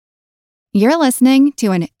You're listening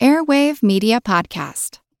to an Airwave Media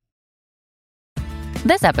Podcast.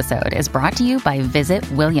 This episode is brought to you by Visit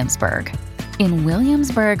Williamsburg. In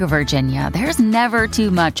Williamsburg, Virginia, there's never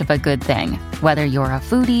too much of a good thing. Whether you're a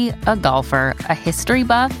foodie, a golfer, a history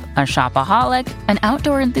buff, a shopaholic, an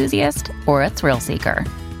outdoor enthusiast, or a thrill seeker,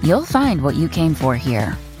 you'll find what you came for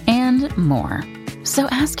here and more. So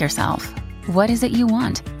ask yourself, what is it you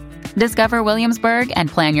want? Discover Williamsburg and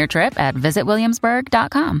plan your trip at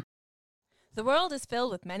visitwilliamsburg.com. The world is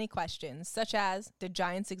filled with many questions, such as, did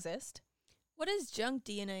giants exist? What is junk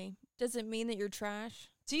DNA? Does it mean that you're trash?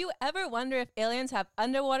 Do you ever wonder if aliens have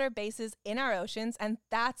underwater bases in our oceans, and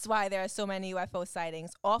that's why there are so many UFO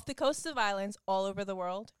sightings off the coasts of islands all over the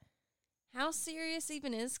world? How serious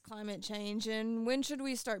even is climate change, and when should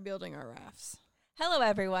we start building our rafts? Hello,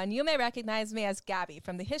 everyone. You may recognize me as Gabby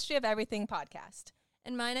from the History of Everything podcast.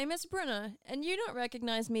 And my name is Brenna, and you don't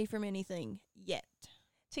recognize me from anything yet.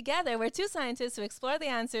 Together, we're two scientists who explore the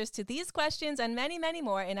answers to these questions and many, many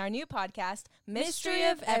more in our new podcast, Mystery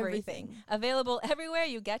of Everything, available everywhere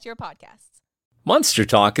you get your podcasts. Monster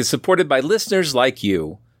Talk is supported by listeners like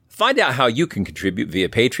you. Find out how you can contribute via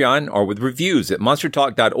Patreon or with reviews at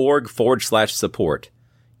monstertalk.org/support.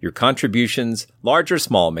 Your contributions, large or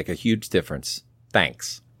small, make a huge difference.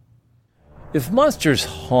 Thanks. If monsters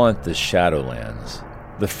haunt the Shadowlands,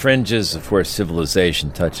 the fringes of where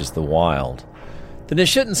civilization touches the wild, then it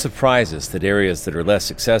shouldn't surprise us that areas that are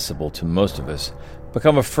less accessible to most of us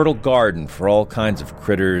become a fertile garden for all kinds of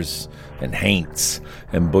critters and haints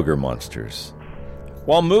and booger monsters.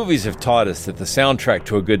 While movies have taught us that the soundtrack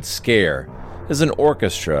to a good scare is an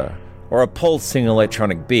orchestra or a pulsing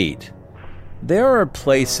electronic beat, there are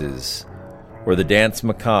places where the dance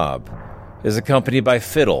macabre is accompanied by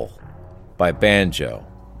fiddle, by banjo,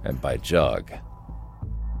 and by jug.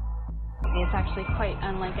 It's actually quite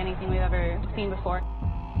unlike anything we've ever seen before.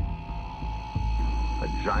 A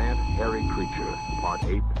giant, hairy creature, part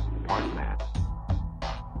ape, part man.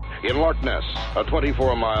 In Loch Ness, a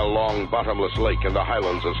 24-mile-long bottomless lake in the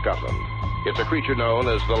Highlands of Scotland. It's a creature known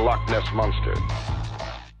as the Loch Ness Monster.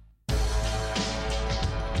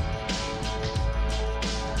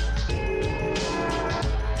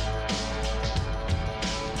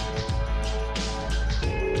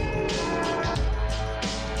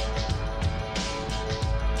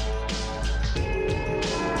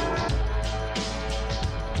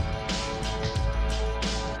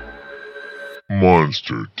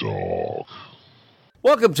 Monster Talk.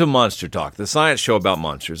 Welcome to Monster Talk, the science show about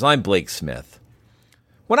monsters. I'm Blake Smith.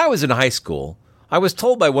 When I was in high school, I was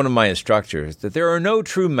told by one of my instructors that there are no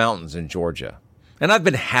true mountains in Georgia. And I've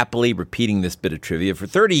been happily repeating this bit of trivia for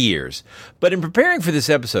 30 years. But in preparing for this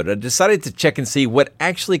episode, I decided to check and see what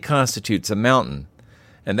actually constitutes a mountain.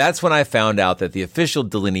 And that's when I found out that the official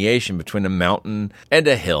delineation between a mountain and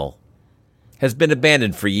a hill has been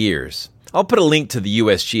abandoned for years. I'll put a link to the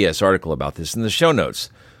USGS article about this in the show notes.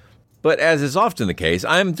 But as is often the case,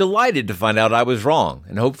 I'm delighted to find out I was wrong.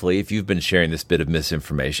 And hopefully, if you've been sharing this bit of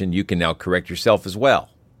misinformation, you can now correct yourself as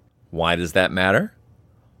well. Why does that matter?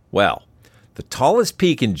 Well, the tallest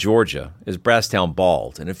peak in Georgia is Brasstown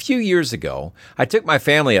Bald. And a few years ago, I took my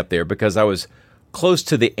family up there because I was close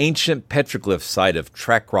to the ancient petroglyph site of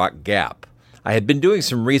Track Rock Gap. I had been doing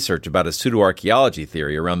some research about a pseudo-archaeology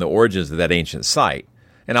theory around the origins of that ancient site.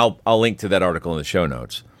 And I'll link to that article in the show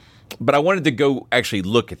notes. But I wanted to go actually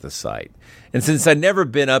look at the site. And since I'd never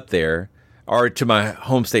been up there, or to my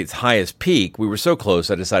home state's highest peak, we were so close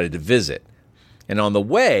I decided to visit. And on the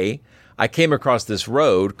way, I came across this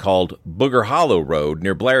road called Booger Hollow Road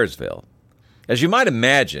near Blairsville. As you might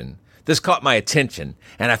imagine, this caught my attention,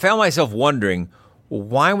 and I found myself wondering,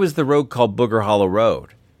 why was the road called Booger Hollow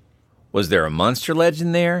Road? Was there a monster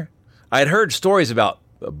legend there? I had heard stories about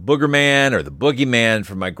a Boogerman or the Boogeyman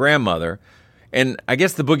from my grandmother, and I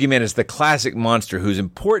guess the Boogeyman is the classic monster whose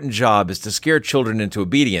important job is to scare children into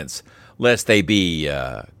obedience, lest they be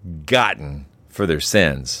gotten for their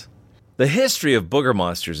sins. The history of booger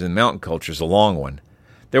monsters in mountain culture is a long one.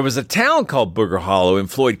 There was a town called Booger Hollow in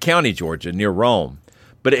Floyd County, Georgia, near Rome,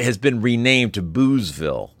 but it has been renamed to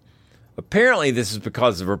Boozeville. Apparently, this is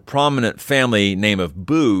because of a prominent family name of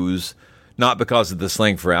Booze, not because of the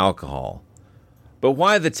slang for alcohol. But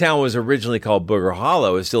why the town was originally called Booger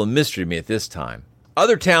Hollow is still a mystery to me at this time.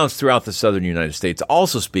 Other towns throughout the southern United States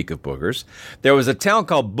also speak of boogers. There was a town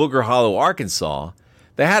called Booger Hollow, Arkansas,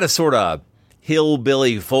 that had a sort of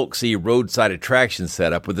hillbilly, folksy roadside attraction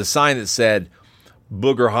set up with a sign that said,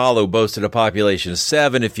 Booger Hollow boasted a population of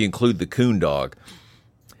 7 if you include the coon dog.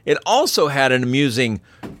 It also had an amusing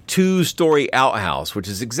 2-story outhouse, which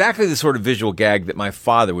is exactly the sort of visual gag that my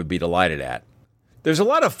father would be delighted at. There's a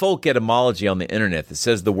lot of folk etymology on the internet that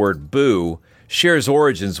says the word boo shares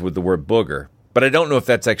origins with the word booger, but I don't know if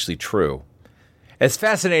that's actually true. As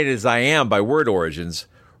fascinated as I am by word origins,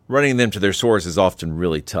 running them to their source is often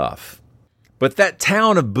really tough. But that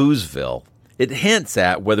town of Boozville, it hints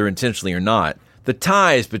at, whether intentionally or not, the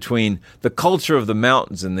ties between the culture of the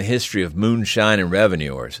mountains and the history of moonshine and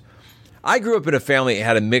revenuers. I grew up in a family that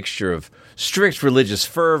had a mixture of strict religious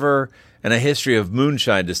fervor and a history of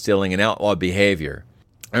moonshine distilling and outlaw behavior.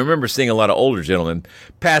 I remember seeing a lot of older gentlemen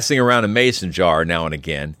passing around a mason jar now and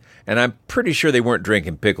again, and I'm pretty sure they weren't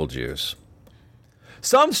drinking pickle juice.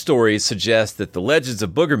 Some stories suggest that the legends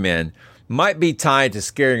of boogermen might be tied to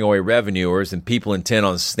scaring away revenuers and people intent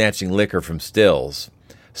on snatching liquor from stills.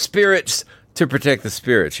 Spirits to protect the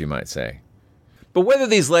spirits, you might say. But whether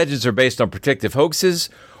these legends are based on protective hoaxes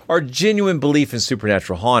or genuine belief in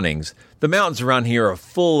supernatural hauntings, the mountains around here are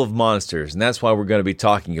full of monsters, and that's why we're going to be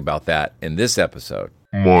talking about that in this episode.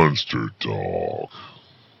 Monster Talk.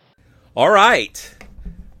 All right.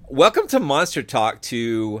 Welcome to Monster Talk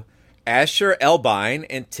to Asher Elbine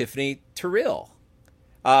and Tiffany Terrell.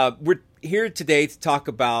 We're here today to talk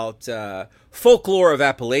about folklore of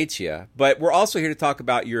Appalachia, but we're also here to talk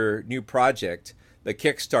about your new project, the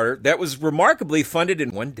Kickstarter, that was remarkably funded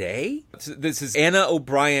in one day. This is Anna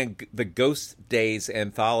O'Brien, The Ghost Days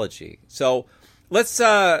Anthology. So let's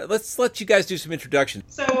let you guys do some introduction.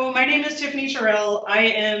 So my name is Tiffany Terrell. I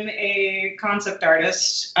am a concept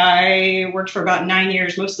artist. I worked for about 9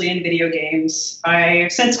 years, mostly in video games.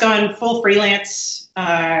 I've since gone full freelance.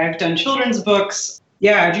 I've done children's books.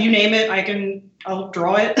 Yeah, do you name it, I'll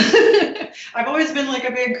draw it. I've always been like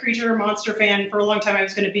a big creature monster fan. For a long time, I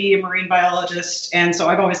was going to be a marine biologist. And so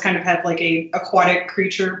I've always kind of had like a aquatic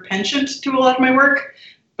creature penchant to a lot of my work.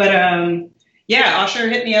 But yeah, Asher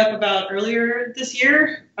hit me up about earlier this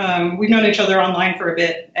year. We've known each other online for a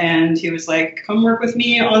bit. And he was like, come work with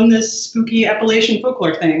me on this spooky Appalachian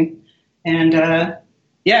folklore thing. And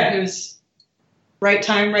yeah, it was right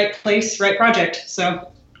time, right place, right project.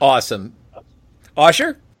 So awesome.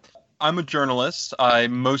 Asher? I'm a journalist. I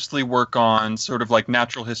mostly work on sort of like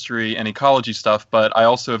natural history and ecology stuff, but I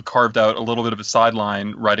also have carved out a little bit of a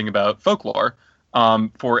sideline writing about folklore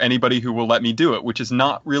for anybody who will let me do it, which is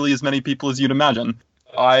not really as many people as you'd imagine.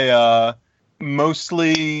 I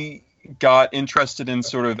mostly got interested in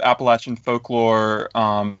sort of Appalachian folklore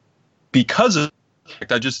because of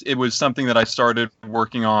it was something that I started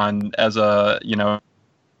working on as a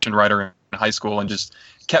writer in high school and just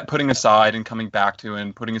kept putting aside and coming back to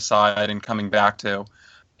and putting aside and coming back to.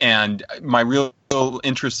 And my real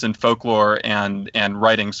interest in folklore and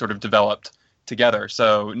writing sort of developed together.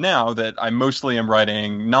 So now that I mostly am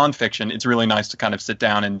writing nonfiction, it's really nice to kind of sit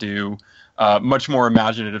down and do much more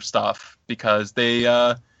imaginative stuff because they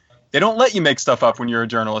don't let you make stuff up when you're a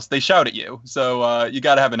journalist. They shout at you. So you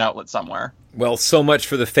got to have an outlet somewhere. Well, so much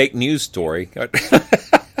for the fake news story.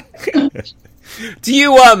 Do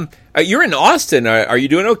you you're in Austin? Are you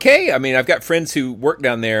doing okay? I mean, I've got friends who work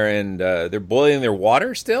down there, and they're boiling their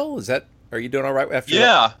water still. Are you doing all right after?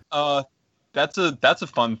 Yeah, that's a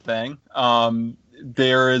fun thing.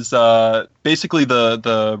 There is basically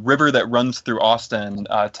the river that runs through Austin.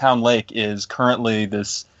 Town Lake is currently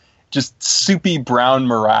this just soupy brown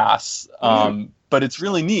morass. But it's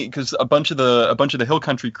really neat because a bunch of the hill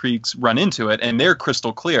country creeks run into it, and they're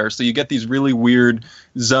crystal clear. So you get these really weird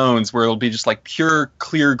zones where it'll be just like pure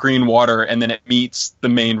clear green water, and then it meets the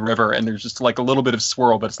main river, and there's just like a little bit of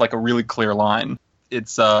swirl, but it's like a really clear line.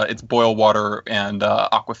 It's boil water and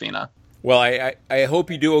Aquafina. Well, I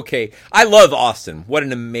hope you do okay. I love Austin. What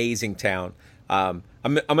an amazing town. I'm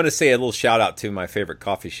going to say a little shout out to my favorite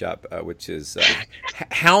coffee shop, which is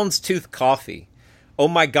Houndstooth Coffee. Oh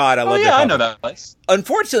my God, I love that. I know that place.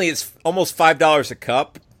 Unfortunately, it's almost $5 a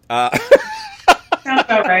cup. Sounds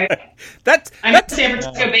about right. I'm in San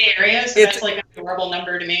Francisco Bay Area, so that's like an adorable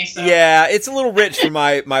number to me. So. Yeah, it's a little rich for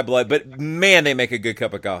my blood, but man, they make a good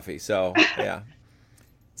cup of coffee. So, yeah.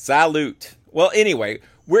 Salute. Well, anyway,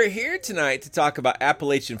 we're here tonight to talk about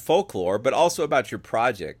Appalachian folklore, but also about your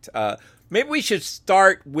project. Maybe we should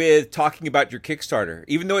start with talking about your Kickstarter.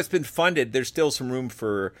 Even though it's been funded, there's still some room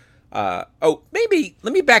for... maybe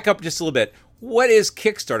let me back up just a little bit. What is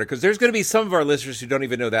Kickstarter? Because there's going to be some of our listeners who don't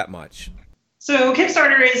even know that much. So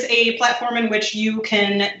Kickstarter is a platform in which you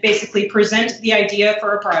can basically present the idea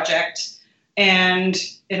for a project, and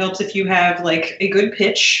it helps if you have like a good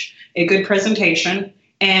pitch, a good presentation,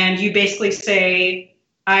 and you basically say,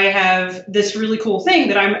 I have this really cool thing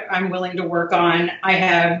that I'm willing to work on. I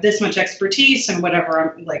have this much expertise and whatever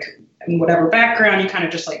I'm like. In whatever background, you kind of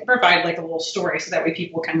just like provide like a little story so that way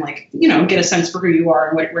people can like, get a sense for who you are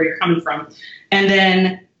and where you're coming from. And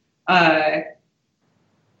then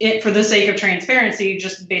for the sake of transparency,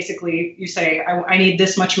 just basically you say, I need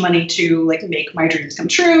this much money to like make my dreams come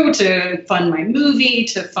true, to fund my movie,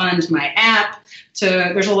 to fund my app,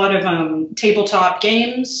 there's a lot of tabletop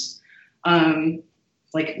games,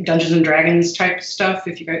 like Dungeons and Dragons type stuff.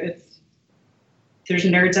 If there's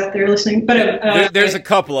nerds out there listening, but there's a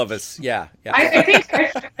couple of us. Yeah. I think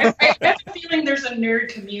I have a feeling there's a nerd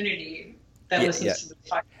community that listens to the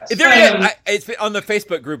podcast. It's been, on the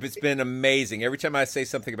Facebook group, it's been amazing. Every time I say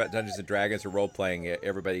something about Dungeons and Dragons or role playing,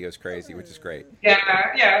 everybody goes crazy, which is great.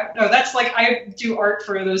 Yeah. No, that's like, I do art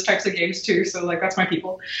for those types of games too, so like that's my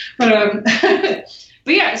people. But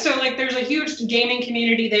but yeah, so like there's a huge gaming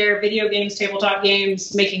community there, video games, tabletop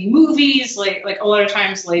games, making movies, like a lot of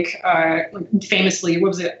times like famously, what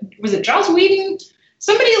was it Joss Whedon?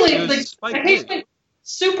 Somebody like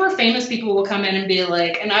super famous people will come in and be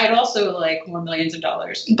like, and I'd also like more millions of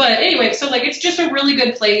dollars. But anyway, so like it's just a really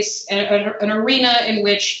good place, an arena in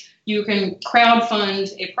which you can crowdfund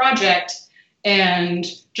a project and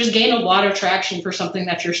just gain a lot of traction for something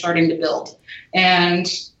that you're starting to build.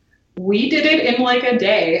 And we did it in like a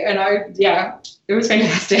day, and it was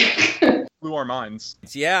fantastic. Blew our minds.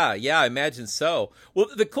 Yeah, I imagine so. Well,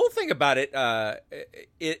 the cool thing about it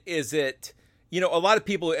is a lot of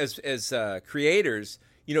people as creators,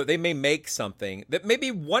 they may make something that may be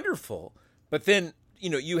wonderful, but then,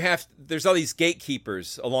 there's all these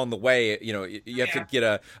gatekeepers along the way. You have to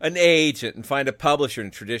get an agent and find a publisher in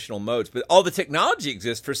traditional modes, but all the technology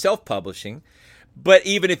exists for self-publishing. But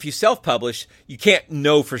even if you self-publish, you can't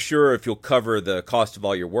know for sure if you'll cover the cost of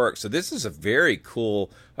all your work. So this is a very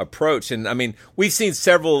cool approach. And I mean, we've seen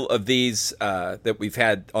several of these that we've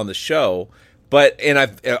had on the show. And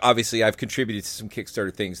I've contributed to some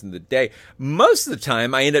Kickstarter things in the day. Most of the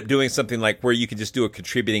time, I end up doing something like where you can just do a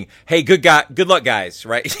contributing, hey, good luck, guys,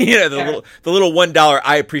 right? The little $1,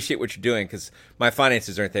 I appreciate what you're doing because my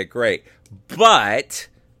finances aren't that great. But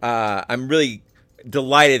I'm really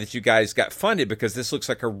delighted that you guys got funded because this looks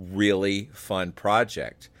like a really fun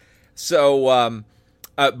project. So,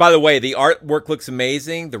 by the way, the artwork looks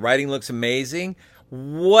amazing. The writing looks amazing.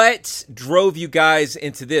 What drove you guys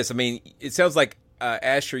into this? I mean, it sounds like,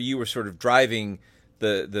 Asher, you were sort of driving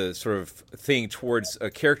the sort of thing towards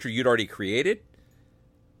a character you'd already created?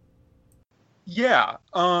 Yeah.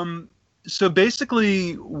 So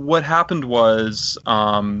basically what happened was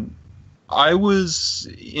I was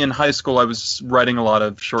in high school. I was writing a lot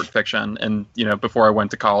of short fiction and, before I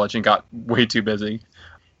went to college and got way too busy.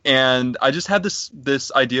 And I just had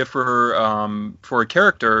this idea for a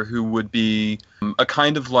character who would be a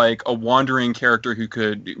kind of like a wandering character who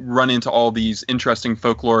could run into all these interesting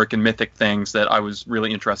folkloric and mythic things that I was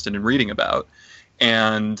really interested in reading about.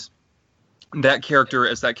 And that character,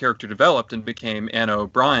 as that character developed and became Anna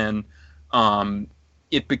O'Brien,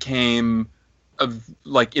 it became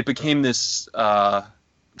this. I'm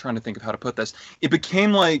trying to think of how to put this. It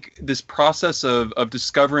became like this process of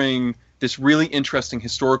discovering this really interesting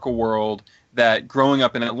historical world that growing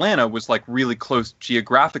up in Atlanta was like really close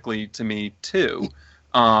geographically to me too.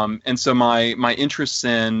 And so my interests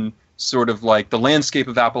in sort of like the landscape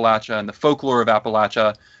of Appalachia and the folklore of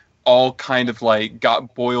Appalachia all kind of like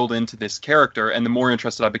got boiled into this character. And the more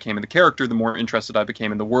interested I became in the character, the more interested I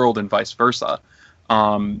became in the world and vice versa.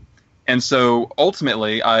 And so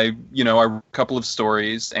ultimately I wrote a couple of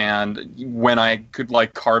stories, and when I could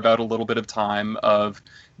like carve out a little bit of time of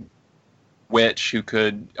witch who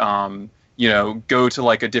could, go to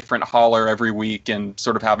like a different holler every week and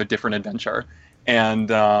sort of have a different adventure. And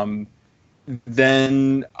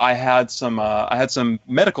then I had some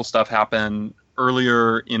medical stuff happen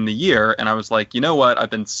earlier in the year, and I was like, you know what? I've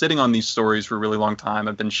been sitting on these stories for a really long time.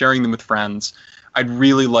 I've been sharing them with friends. I'd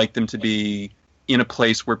really like them to be in a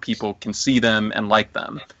place where people can see them and like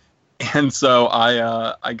them. And so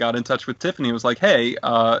I got in touch with Tiffany and was like, hey,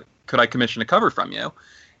 could I commission a cover from you?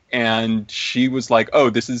 And she was like, oh,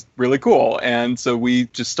 this is really cool. And so we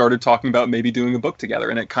just started talking about maybe doing a book together,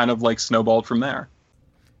 and it kind of like snowballed from there.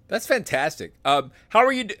 That's fantastic. How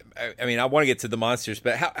are you? I mean, I want to get to the monsters,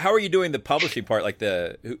 but how are you doing the publishing part? Like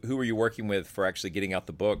who were you working with for actually getting out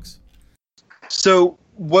the books? So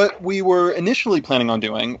what we were initially planning on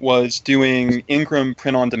doing was doing Ingram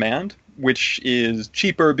print on demand, which is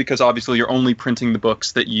cheaper because obviously you're only printing the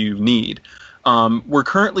books that you need. We're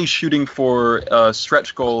currently shooting for a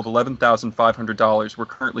stretch goal of $11,500. We're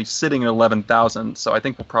currently sitting at $11,000, so I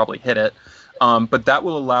think we'll probably hit it. But that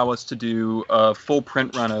will allow us to do a full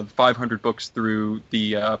print run of 500 books through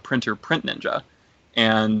the printer Print Ninja.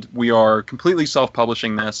 And we are completely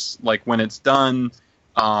self-publishing this. Like when it's done,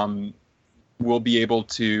 we'll be able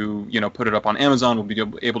to, put it up on Amazon. We'll be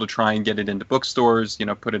able to try and get it into bookstores,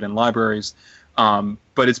 put it in libraries.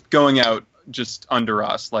 But it's going out just under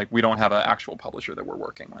us. Like, we don't have an actual publisher that we're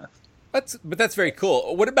working with. That's very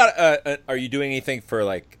cool. What about, are you doing anything for,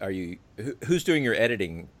 like, who's doing your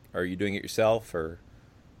editing? Are you doing it yourself, or?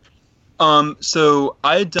 So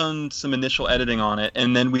I had done some initial editing on it,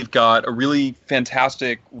 and then we've got a really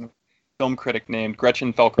fantastic film critic named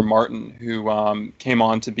Gretchen Felker Martin, who came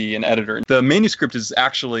on to be an editor. The manuscript is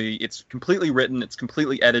it's completely written, it's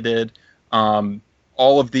completely edited.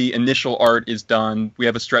 All of the initial art is done. We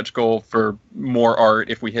have a stretch goal for more art.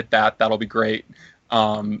 If we hit that, that'll be great.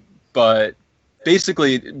 But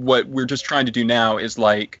basically what we're just trying to do now is,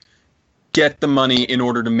 like, get the money in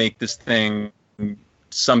order to make this thing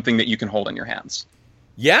something that you can hold in your hands.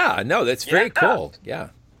 Yeah, no, that's very cool. Yeah,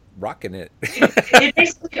 rocking it. It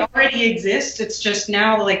basically already exists. It's just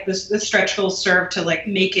now, like, the stretch goals serve to, like,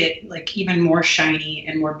 make it, like, even more shiny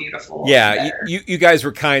and more beautiful. Yeah, you guys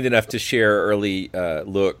were kind enough to share early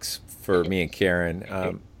looks for me and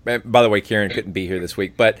Karen. By the way, Karen couldn't be here this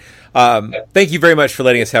week, but thank you very much for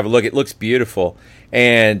letting us have a look. It looks beautiful,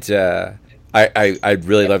 and I'd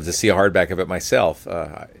really love to see a hardback of it myself.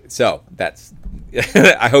 So that's.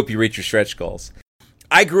 I hope you reach your stretch goals.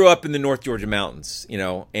 I grew up in the North Georgia mountains,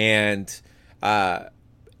 and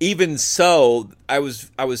even so, I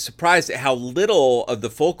was surprised at how little of the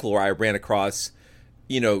folklore I ran across,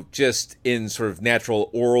 just in sort of natural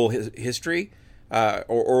oral history or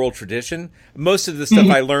oral tradition. Most of the stuff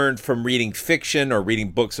I learned from reading fiction or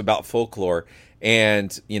reading books about folklore,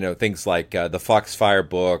 and things like the Foxfire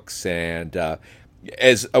books, and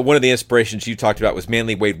as one of the inspirations you talked about was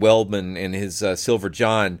Manly Wade Wellman and his Silver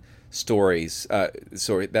John stories.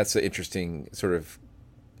 So that's an interesting sort of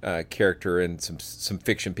character and some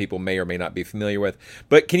fiction people may or may not be familiar with.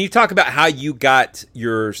 But can you talk about how you got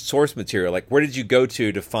your source material? Like, where did you go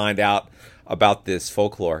to find out about this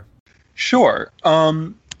folklore? Sure.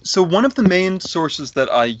 So one of the main sources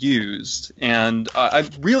that I used, and I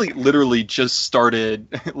really literally just started,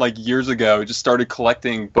 like, years ago, just started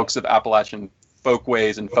collecting books of Appalachian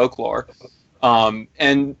folkways and folklore.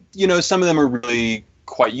 And, some of them are really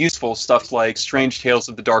quite useful. Stuff like Strange Tales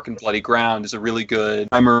of the Dark and Bloody Ground is a really good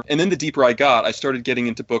primer. And then the deeper I got, I started getting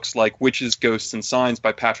into books like Witches, Ghosts, and Signs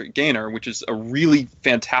by Patrick Gaynor, which is a really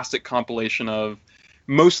fantastic compilation of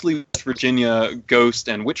mostly West Virginia ghost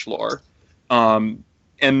and witch lore.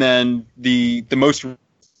 And then the most,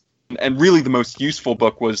 and really the most useful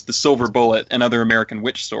book was The Silver Bullet and Other American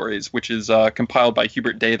Witch Stories, which is compiled by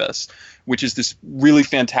Hubert Davis, which is this really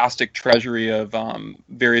fantastic treasury of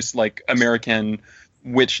various, like, American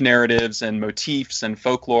witch narratives and motifs and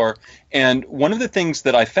folklore. And one of the things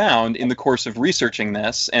that I found in the course of researching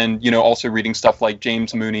this, and also reading stuff like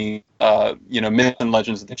James Mooney, Myths and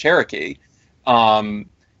Legends of the Cherokee,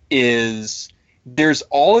 is there's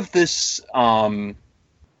all this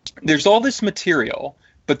material,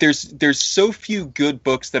 but there's so few good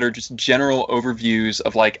books that are just general overviews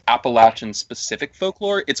of, like, Appalachian specific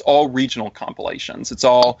folklore. It's all regional compilations. It's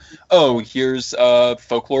all, here's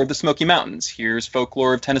folklore of the Smoky Mountains, here's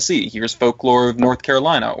folklore of Tennessee, here's folklore of North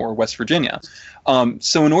Carolina or West Virginia.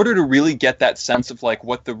 So in order to really get that sense of, like,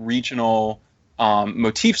 what the regional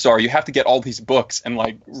motifs are, you have to get all these books and,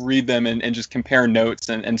 like, read them and just compare notes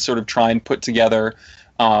and sort of try and put together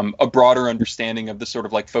a broader understanding of the sort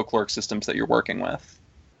of, like, folkloric systems that you're working with.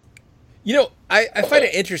 I find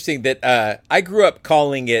it interesting that I grew up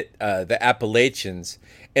calling it the Appalachians,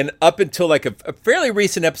 and up until, like, a fairly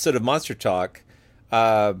recent episode of Monster Talk,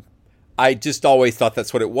 I just always thought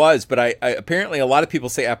that's what it was. But I apparently a lot of people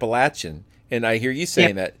say Appalachian, and I hear you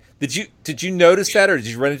saying that. Did you notice that, or did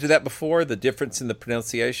you run into that before? The difference in the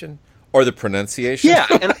pronunciation or the pronunciation? Yeah,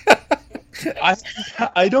 and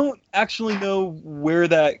I don't actually know where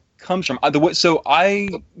that comes from. So I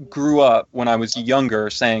grew up when I was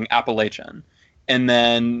younger saying Appalachian, and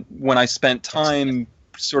then when I spent time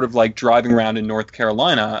sort of, like, driving around in North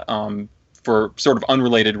Carolina for sort of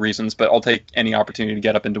unrelated reasons, but I'll take any opportunity to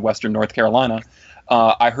get up into Western North Carolina,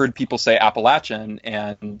 I heard people say Appalachian,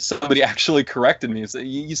 and somebody actually corrected me. So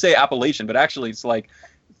you say Appalachian, but actually it's like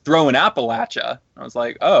throw in Appalachia. I was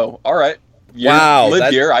like, oh, all right. Wow, you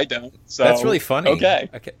live here, I don't. So that's really funny. Okay.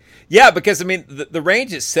 Yeah, because I mean, the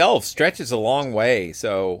range itself stretches a long way.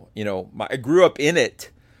 So I grew up in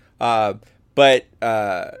it, but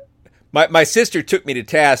my sister took me to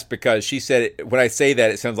task because she said when I say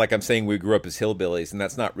that, it sounds like I'm saying we grew up as hillbillies, and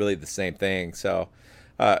that's not really the same thing. So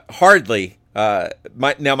hardly.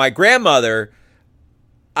 My grandmother,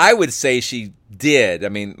 I would say she did. I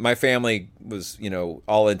mean, my family was,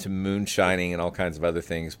 all into moonshining and all kinds of other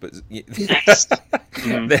things. But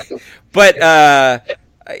But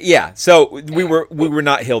yeah, so we were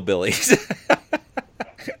not hillbillies.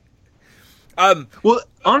 Well,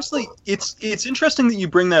 honestly, it's interesting that you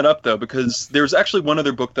bring that up, though, because there's actually one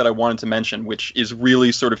other book that I wanted to mention, which is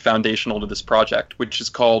really sort of foundational to this project, which is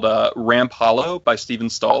called Ramp Hollow by Stephen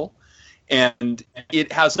Stull. And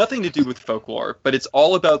it has nothing to do with folklore, but it's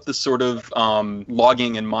all about the sort of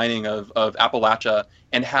logging and mining of Appalachia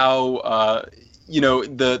and how,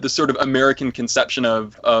 the sort of American conception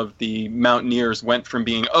of the mountaineers went from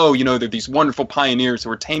being, they're these wonderful pioneers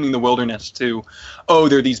who are taming the wilderness to,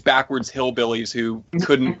 they're these backwards hillbillies who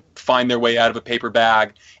couldn't find their way out of a paper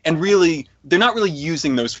bag. And really, they're not really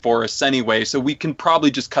using those forests anyway, so we can probably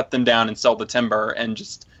just cut them down and sell the timber and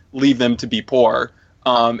just leave them to be poor.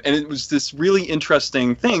 And it was this really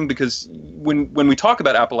interesting thing because when we talk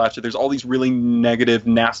about Appalachia, there's all these really negative,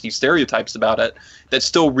 nasty stereotypes about it that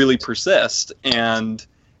still really persist. And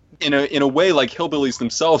in a way, like hillbillies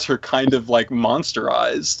themselves are kind of like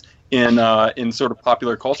monsterized in sort of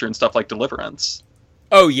popular culture and stuff like Deliverance.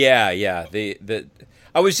 Oh yeah.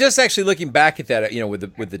 I was just actually looking back at that,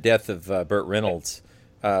 with the death of Burt Reynolds,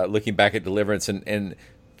 looking back at Deliverance and.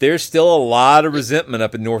 There's still a lot of resentment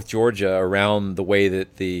up in North Georgia around the way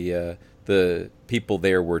that the people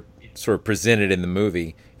there were sort of presented in the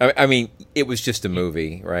movie. I mean, it was just a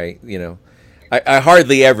movie, right? I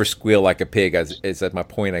hardly ever squeal like a pig. Is that my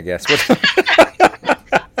point? I guess.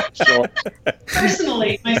 Sure.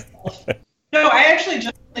 Personally, myself. No, I actually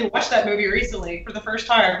just watched that movie recently for the first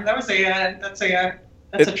time. That's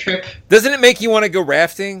a trip. Doesn't it make you want to go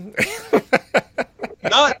rafting?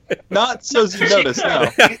 Not so as you notice,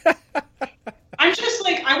 no. I'm just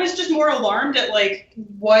I was just more alarmed at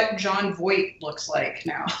what John Voight looks like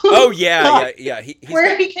now. Oh yeah.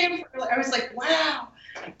 Where he came from, I was like, wow.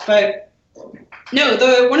 But no,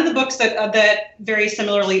 one of the books that very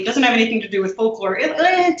similarly doesn't have anything to do with folklore.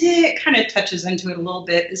 It kind of touches into it a little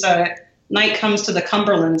bit. Is Night Comes to the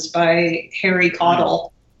Cumberlands by Harry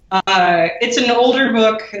Caudle. It's an older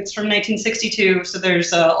book. It's from 1962, so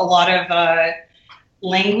there's a lot of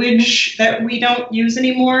language that we don't use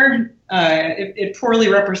anymore. It poorly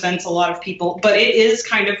represents a lot of people, but it is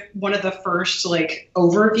kind of one of the first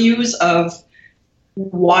overviews of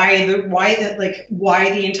why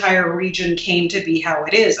the entire region came to be how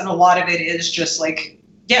it is, and a lot of it is just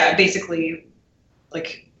basically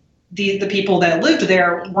the people that lived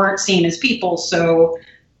there weren't seen as people, so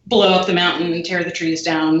blow up the mountain and tear the trees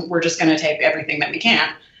down. We're just going to take everything that we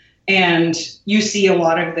can, and you see a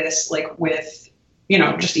lot of this with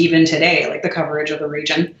just even today, the coverage of the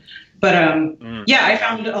region. But I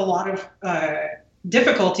found a lot of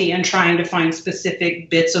difficulty in trying to find specific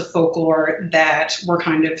bits of folklore that were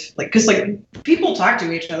kind of because people talk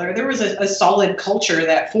to each other. There was a solid culture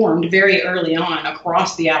that formed very early on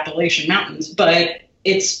across the Appalachian Mountains, but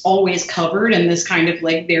it's always covered in this kind of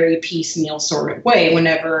very piecemeal sort of way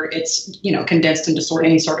whenever it's, condensed into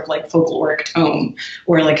any sort of folkloric tome,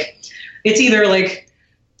 or it's either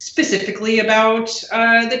specifically about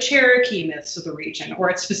the Cherokee myths of the region, or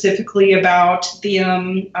it's specifically about the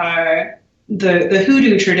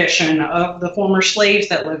hoodoo tradition of the former slaves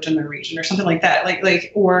that lived in the region, or something like that.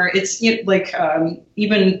 Or it's even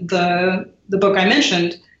the book I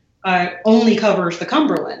mentioned only covers the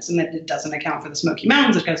Cumberlands, and that it doesn't account for the Smoky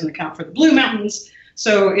Mountains. It doesn't account for the Blue Mountains.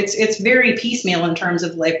 So it's very piecemeal in terms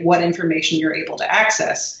of what information you're able to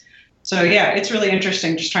access. So yeah, it's really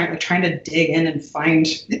interesting just trying to dig in and find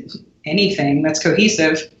anything that's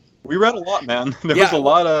cohesive. We read a lot, man. There was a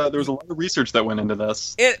lot of research that went into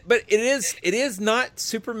this. But it is not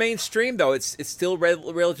super mainstream though. It's still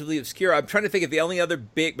relatively obscure. I'm trying to think of the only other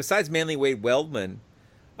big, besides Manly Wade Wellman.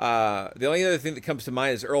 The only other thing that comes to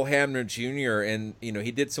mind is Earl Hamner Jr. And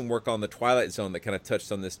he did some work on the Twilight Zone that kind of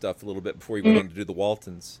touched on this stuff a little bit before he went on to do the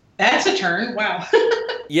Waltons. That's a turn. Wow.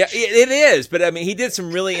 Yeah, it is. But I mean, he did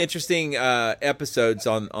some really interesting episodes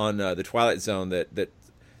on the Twilight Zone that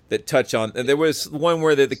touch on. There was one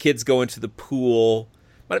where the kids go into the pool.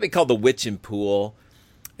 Might have been called the Witching Pool.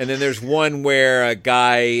 And then there's one where a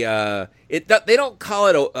guy. They don't call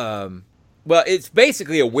it a. Well, it's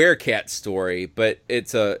basically a werecat story, but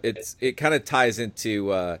it kind of ties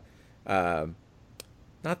into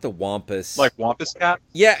not the Wampus, like Wampus Cat.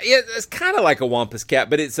 Yeah, it's kind of like a Wampus Cat,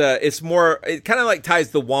 but it's more. It kind of ties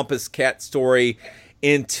the Wampus Cat story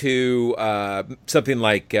into something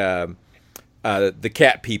like the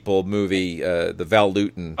Cat People movie, the Val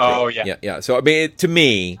Lewton. Oh yeah. Yeah. So I mean, to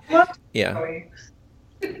me, yeah.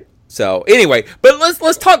 So anyway, but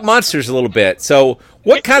let's talk monsters a little bit. So,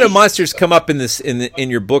 what kind of monsters come up in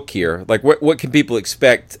your book here? What can people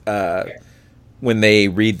expect when they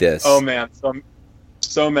read this? Oh man,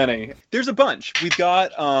 so many. There's a bunch. We've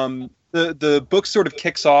got the book sort of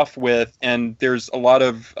kicks off with, and there's a lot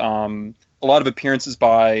of appearances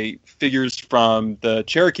by figures from the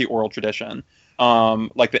Cherokee oral tradition,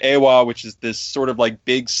 like the Ewa, which is this sort of like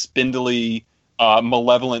big, spindly,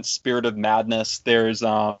 malevolent spirit of madness. There's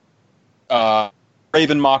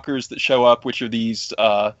raven mockers that show up, which are these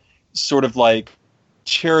sort of like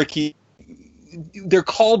Cherokee. They're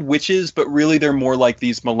called witches, but really they're more like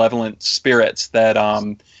these malevolent spirits that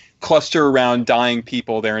cluster around dying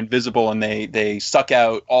people. They're invisible, and they suck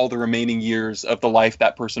out all the remaining years of the life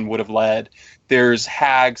that person would have led. There's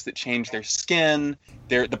hags that change their skin.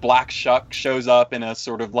 The black shuck shows up in a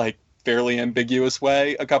sort of like fairly ambiguous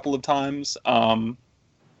way a couple of times. And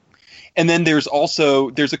then there's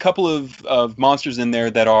a couple of monsters in there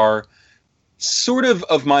that are sort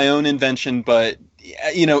of my own invention, but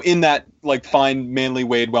in that like fine manly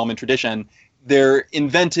Wade Wellman tradition, they're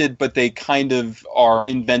invented, but they kind of are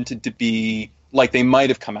invented to be like they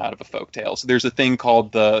might have come out of a folktale. So there's a thing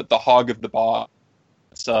called the Hog of the Bog.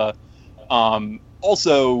 It's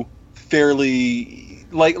also fairly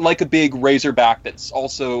like a big razorback that's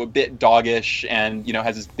also a bit doggish and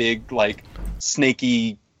has this big like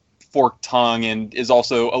snaky forked tongue and is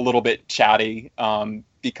also a little bit chatty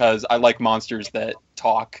because I like monsters that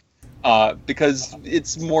talk. Because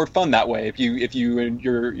it's more fun that way if you and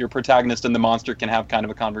your protagonist and the monster can have kind of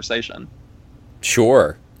a conversation.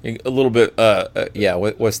 Sure, a little bit. Yeah.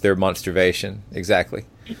 What's their monstervation exactly?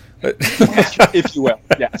 If you will,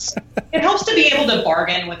 yes. It helps to be able to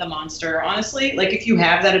bargain with a monster. Honestly, like if you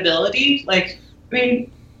have that ability, like I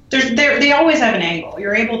mean, they always have an angle.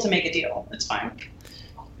 You're able to make a deal. It's fine.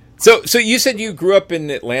 So you said you grew up in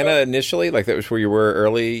Atlanta initially, like that was where you were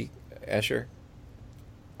early, Asher?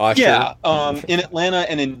 Yeah, in Atlanta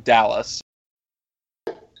and in Dallas.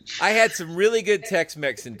 I had some really good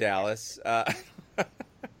Tex-Mex in Dallas. That's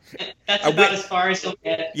about as far as you'll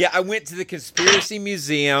get. Yeah, I went to the Conspiracy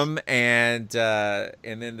Museum and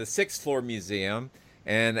then the Sixth Floor Museum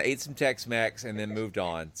and ate some Tex-Mex and then moved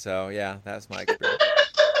on. So yeah, that's my experience.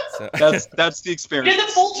 So that's the experience. You did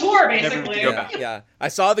the full tour, basically. Yeah. I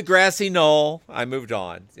saw the grassy knoll. I moved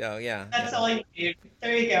on. So yeah. That's all you need.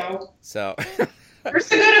 There you go. So.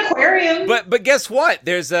 There's a good aquarium. But guess what?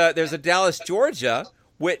 There's a Dallas, Georgia,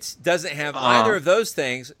 which doesn't have either of those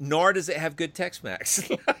things, nor does it have good Tex-Mex.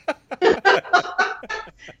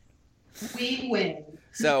 We win.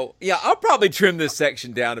 So yeah, I'll probably trim this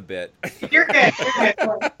section down a bit. You're good.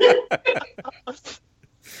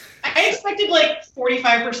 I expected like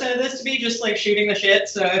 45% of this to be just like shooting the shit,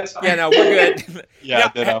 so it's fine. Yeah, no, we're good.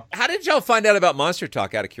 Yeah, now, how did y'all find out about Monster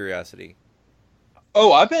Talk? Out of curiosity.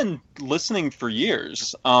 Oh, I've been listening for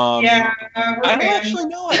years. I don't actually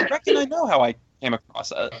know. I reckon I know how I came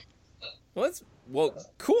across it. Well,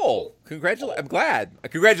 cool. I'm glad.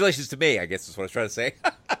 Congratulations to me, I guess is what I was trying to say.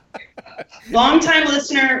 Long-time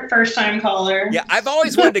listener, first-time caller. Yeah, I've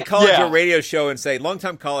always wanted to call into a radio show and say,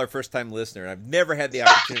 long-time caller, first-time listener. I've never had the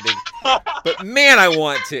opportunity. But, man, I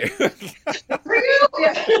want to.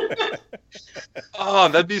 Oh,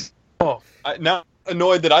 that'd be... Oh, now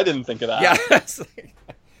annoyed that I didn't think of that. Yeah.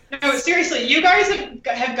 No, seriously, you guys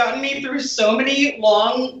have gotten me through so many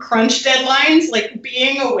long crunch deadlines, like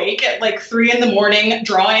being awake at like 3 a.m,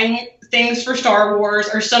 drawing things for Star Wars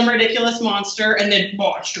or some ridiculous monster, and then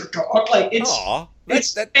Monster Talk. Like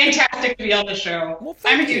it's fantastic to be on the show. Well,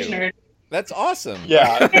 I'm a huge nerd. That's awesome.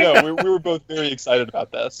 Yeah, no, we were both very excited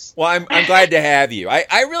about this. Well, I'm glad to have you.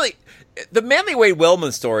 I really, the Manly Wade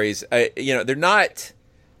Wellman stories, they're not.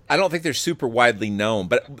 I don't think they're super widely known,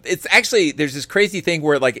 but it's actually, there's this crazy thing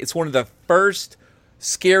where like it's one of the first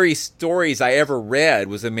scary stories I ever read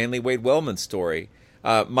was a Manly Wade Wellman story.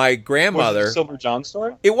 My grandmother... Was it the Silver John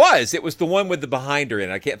story? It was the one with the behind her in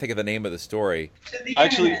it. I can't think of the name of the story.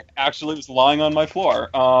 Actually, it was lying on my floor.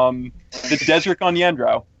 The Desric on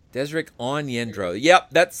Yendro. Desric on Yendro. Yep,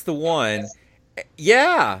 that's the one.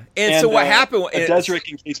 Yeah. And so what happened... A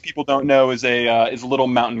Desric, in case people don't know, is a little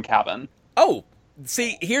mountain cabin. Oh,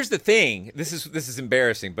 see, here's the thing. This is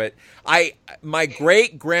embarrassing, but my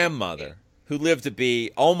great grandmother, who lived to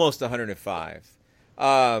be almost 105.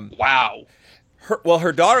 Wow.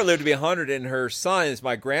 Her daughter lived to be 100, and her son, is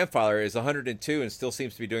my grandfather, is 102 and still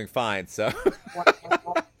seems to be doing fine. So,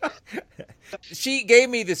 she gave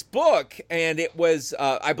me this book, and it was,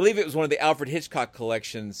 I believe it was one of the Alfred Hitchcock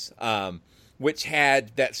collections, which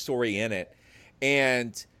had that story in it,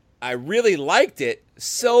 and I really liked it,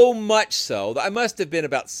 so much so that I must have been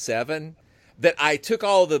about 7, that I took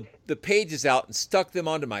all the pages out and stuck them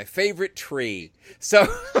onto my favorite tree. So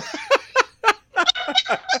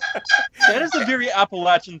that is a very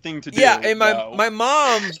Appalachian thing to do. Yeah, and my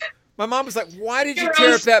mom My mom was like, "Why did you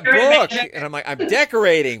tear up that book?" And I'm like, "I'm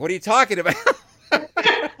decorating. What are you talking about?" Look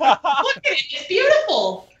at it. It's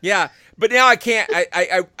beautiful. Yeah, but now I can't.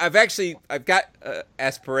 I've got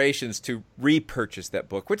aspirations to repurchase that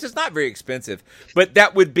book, which is not very expensive. But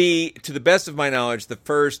that would be, to the best of my knowledge, the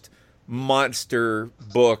first monster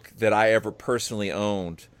book that I ever personally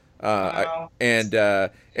owned. Wow. And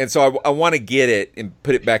so I want to get it and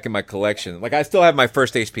put it back in my collection. Like, I still have my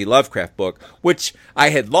first H.P. Lovecraft book, which I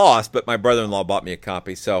had lost, but my brother-in-law bought me a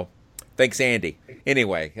copy. So, thanks, Andy.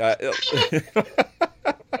 Anyway.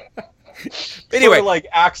 Sort of like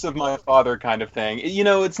Acts of My Father kind of thing. You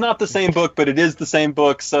know, it's not the same book, but it is the same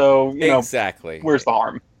book. So, you know, exactly. Where's the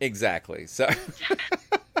harm? Exactly. So,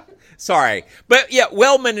 sorry. But yeah,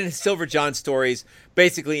 Wellman and his Silver John stories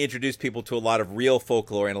basically introduce people to a lot of real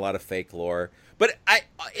folklore and a lot of fake lore. But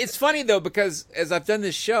it's funny, though, because as I've done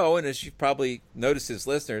this show, and as you've probably noticed as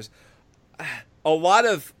listeners, a lot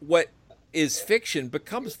of what is fiction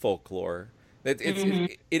becomes folklore.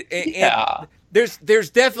 Yeah. There's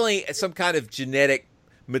definitely some kind of genetic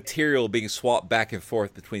material being swapped back and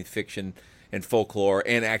forth between fiction and folklore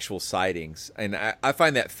and actual sightings, and I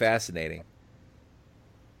find that fascinating.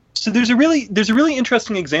 So there's a really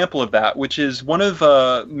interesting example of that, which is one of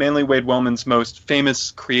Manly Wade Wellman's most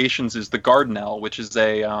famous creations is the Gardenelle, which is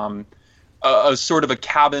a sort of a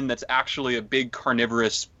cabin that's actually a big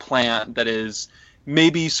carnivorous plant that is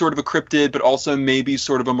maybe sort of a cryptid, but also maybe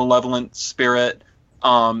sort of a malevolent spirit.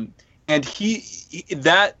 And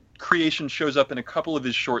that creation shows up in a couple of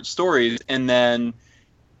his short stories, and then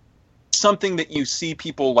something that you see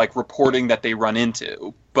people like reporting that they run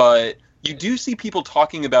into, but you do see people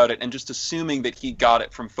talking about it and just assuming that he got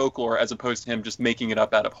it from folklore as opposed to him just making it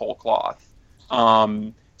up out of whole cloth.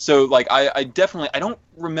 So like I don't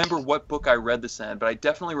remember what book I read this in, but I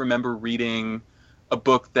definitely remember reading a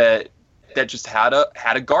book that just had a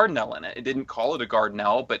Gardenelle in it. It didn't call it a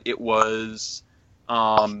Gardenelle, but it was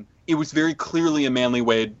very clearly a Manly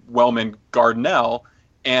Wade Wellman Gardenelle.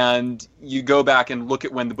 And you go back and look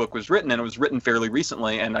at when the book was written, and it was written fairly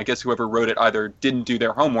recently, and I guess whoever wrote it either didn't do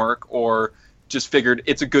their homework or just figured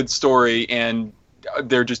it's a good story and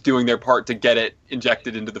they're just doing their part to get it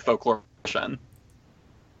injected into the folklore tradition.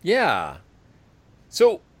 Yeah.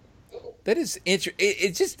 So that is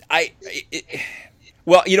interesting.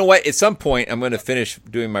 Well, you know what? At some point, I'm going to finish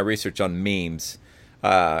doing my research on memes,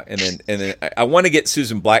 and then I want to get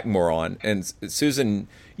Susan Blackmore on, and Susan.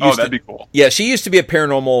 That'd be cool. Yeah, she used to be a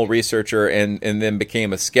paranormal researcher and then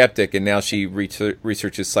became a skeptic, and now she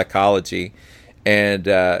researches psychology,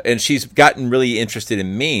 and she's gotten really interested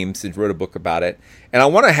in memes and wrote a book about it. And I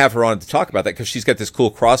want to have her on to talk about that because she's got this cool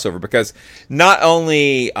crossover. Because not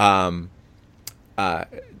only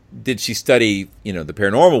did she study, the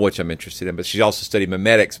paranormal, which I'm interested in, but she also studied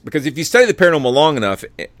memetics. Because if you study the paranormal long enough,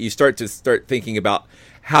 you start thinking about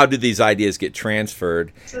how do these ideas get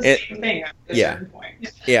transferred. It's the same thing at a certain point.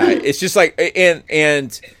 Yeah, it's just like,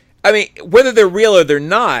 and I mean, whether they're real or they're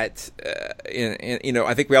not,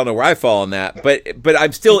 I think we all know where I fall on that. But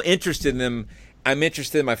I'm still interested in them. I'm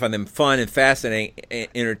interested in them. I find them fun and fascinating,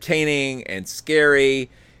 entertaining and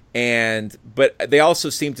scary. But they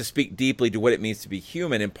also seem to speak deeply to what it means to be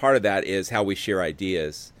human, and part of that is how we share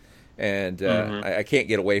ideas. And I can't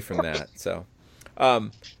get away from that. So,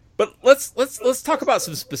 but let's talk about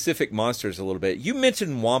some specific monsters a little bit. You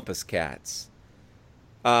mentioned Wampus cats.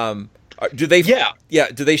 Do they? Yeah.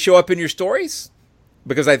 Do they show up in your stories?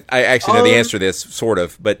 Because I actually know the answer to this, sort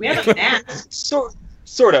of. But we have a mask.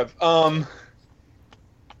 Sort of.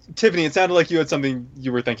 Tiffany, it sounded like you had something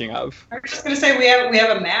you were thinking of. I was just going to say we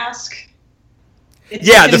have a mask.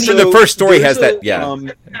 The first story has that. Yeah.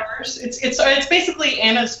 It's basically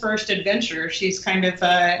Anna's first adventure. She's kind of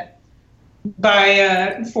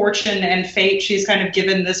by fortune and fate, she's kind of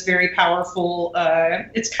given this very powerful.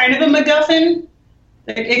 It's kind of a MacGuffin.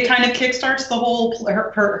 It kind of kickstarts the whole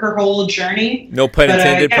her whole journey. No pun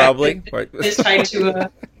intended, probably. It's tied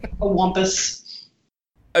to a Wampus.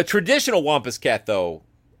 A traditional Wampus cat, though,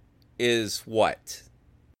 is what?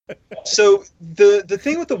 So the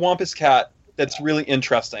thing with the Wampus cat that's really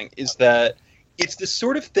interesting is that it's this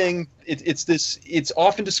sort of thing. It's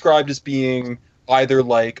often described as being either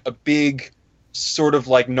like a big, sort of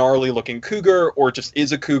like gnarly looking cougar, or just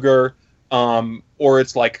is a cougar, or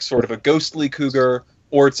it's like sort of a ghostly cougar,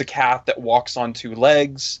 or it's a cat that walks on two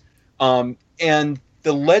legs. And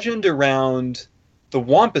the legend around the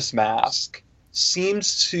Wampus mask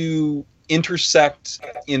seems to intersect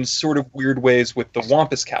in sort of weird ways with the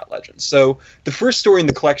Wampus cat legend. So the first story in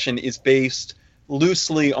the collection is based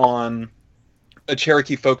loosely on a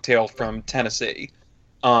Cherokee folktale from Tennessee,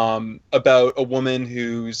 about a woman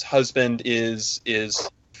whose husband is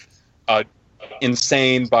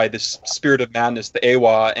insane by this spirit of madness, the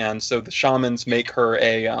Ewa, and so the shamans make her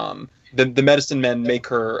the medicine men make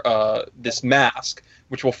her this mask,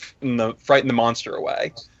 which will frighten the monster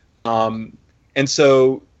away. And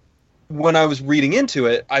so when I was reading into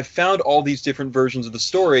it, I found all these different versions of the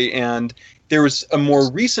story, and there was a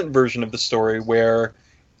more recent version of the story where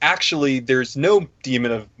actually there's no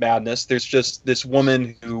demon of madness. There's just this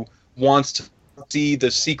woman who wants to see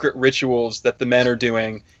the secret rituals that the men are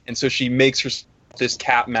doing, and so she makes her this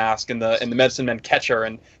cat mask, and the medicine men catch her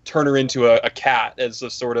and turn her into a cat as a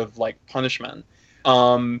sort of like punishment.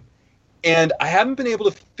 And I haven't been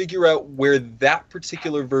able to figure out where that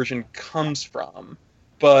particular version comes from,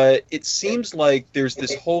 but it seems like there's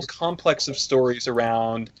this whole complex of stories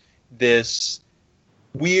around this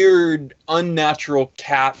weird, unnatural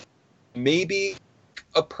cat, maybe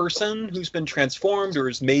a person who's been transformed, or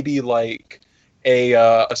is maybe like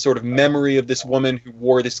a sort of memory of this woman who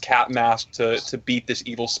wore this cat mask to beat this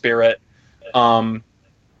evil spirit. And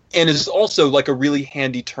is also like a really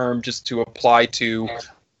handy term just to apply to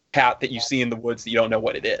cat that you see in the woods that you don't know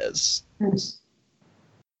what it is.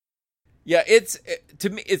 Yeah, to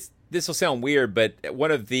me, this will sound weird, but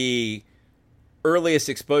one of the earliest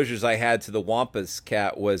exposures I had to the Wampus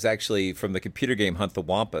cat was actually from the computer game Hunt the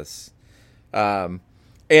Wampus. And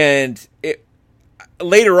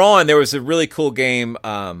later on, there was a really cool game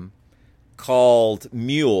called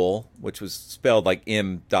Mule, which was spelled like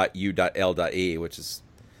M.U.L.E, which is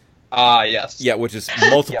yes. Yeah, which is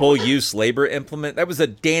multiple use labor implement. That was a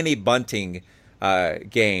Danny Bunting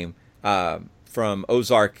game from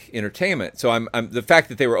Ozark Entertainment. So I'm the fact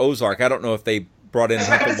that they were Ozark, I don't know if they brought in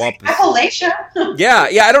Hunt the Wampus. Appalachia. yeah,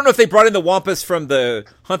 I don't know if they brought in the Wampus from the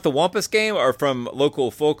Hunt the Wampus game or from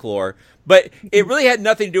local folklore, but it really had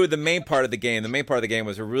nothing to do with the main part of the game. The main part of the game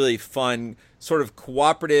was a really fun, sort of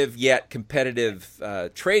cooperative yet competitive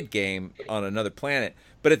trade game on another planet.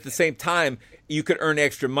 But at the same time, you could earn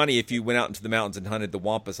extra money if you went out into the mountains and hunted the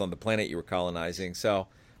Wampus on the planet you were colonizing. So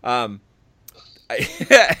that's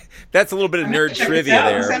a little bit of nerd trivia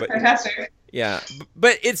there. But fantastic. Yeah,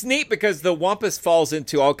 but it's neat because the Wampus falls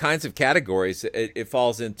into all kinds of categories. It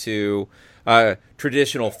falls into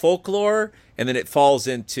traditional folklore, and then it falls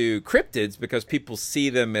into cryptids because people see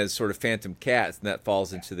them as sort of phantom cats, and that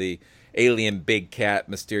falls into the alien big cat,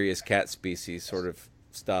 mysterious cat species sort of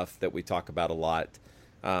stuff that we talk about a lot.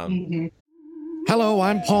 Hello,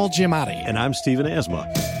 I'm Paul Giamatti. And I'm Stephen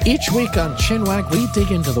Asma. Each week on Chinwag, we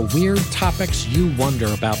dig into the weird topics you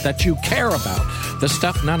wonder about, that you care about. The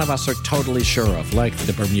stuff none of us are totally sure of, like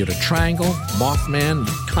the Bermuda Triangle, Mothman,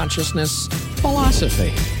 consciousness, philosophy,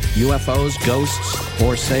 UFOs, ghosts,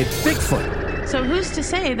 or, say, Bigfoot. So who's to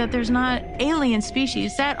say that there's not alien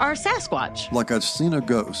species that are Sasquatch? Like I'd seen a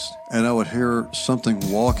ghost, and I would hear something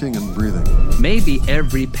walking and breathing. Maybe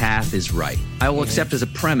every path is right. I will accept as a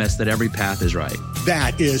premise that every path is right.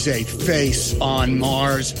 That is a face on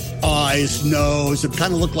Mars. Eyes, nose. It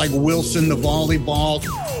kind of looked like Wilson the volleyball.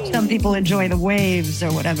 Some people enjoy the waves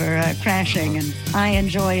or whatever crashing, and I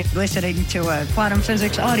enjoy listening to a quantum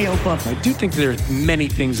physics audiobook. I do think there are many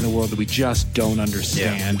things in the world that we just don't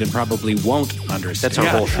understand and probably won't understand. That's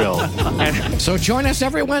our whole show. So join us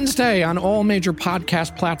every Wednesday on all major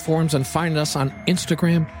podcast platforms and find us on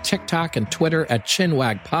Instagram, TikTok, and Twitter at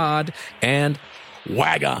ChinwagPod and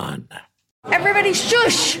Wagon. Everybody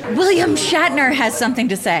shush! William Shatner has something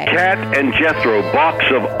to say. Cat and Jethro, box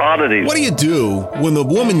of oddities. What do you do when the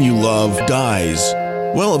woman you love dies?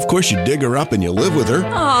 Well, of course, you dig her up and you live with her.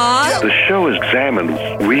 Aww. The show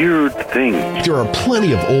examines weird things. There are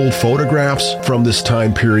plenty of old photographs from this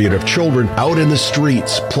time period of children out in the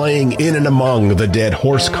streets playing in and among the dead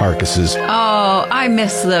horse carcasses. Oh, I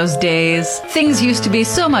miss those days. Things used to be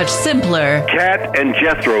so much simpler. Cat and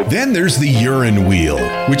Jethro. Then there's the urine wheel,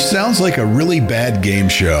 which sounds like a really bad game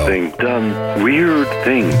show. They've done weird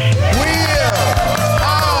things.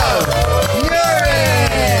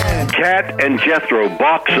 Cat and Jethro,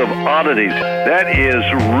 box of oddities. That is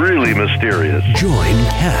really mysterious. Join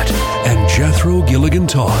Cat and Jethro Gilligan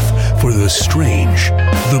Toth for the strange,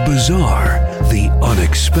 the bizarre, the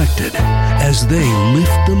unexpected, as they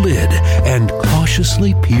lift the lid and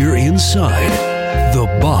cautiously peer inside the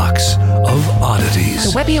Box of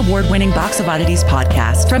Oddities. The Webby Award-winning Box of Oddities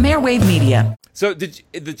podcast from Airwave Media. So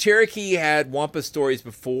the Cherokee had Wampus stories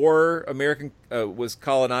before American was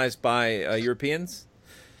colonized by Europeans?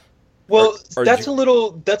 Well, that's a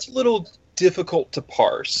little difficult to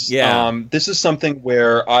parse. Yeah. This is something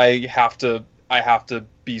where I have to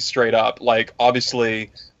be straight up. Like,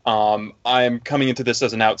 obviously, I'm coming into this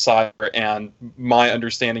as an outsider, and my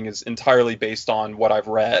understanding is entirely based on what I've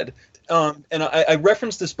read. and I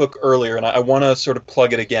referenced this book earlier, and I want to sort of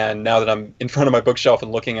plug it again now that I'm in front of my bookshelf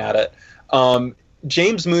and looking at it.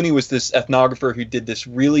 James Mooney was this ethnographer who did this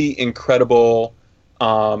really incredible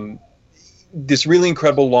long-term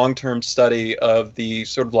study of the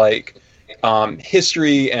sort of like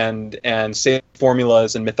history and say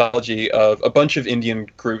formulas and mythology of a bunch of Indian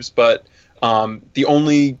groups, but the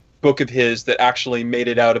only book of his that actually made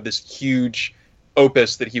it out of this huge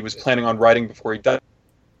opus that he was planning on writing before he died,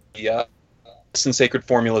 the Sacred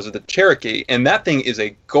Formulas of the Cherokee, and that thing is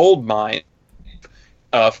a gold mine.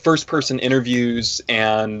 First-person interviews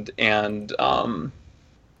and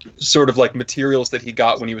sort of like materials that he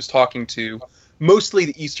got when he was talking to mostly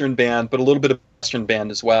the Eastern Band, but a little bit of Western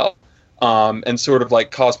Band as well, and sort of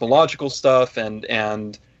like cosmological stuff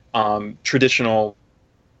and traditional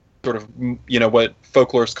sort of, you know, what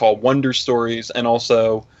folklorists call wonder stories, and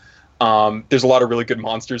also there's a lot of really good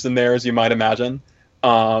monsters in there, as you might imagine,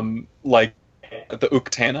 like the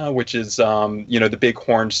Uktana, which is you know, the big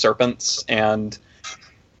horned serpents.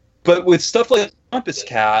 But with stuff like Compass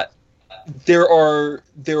Cat, there are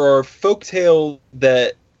folktales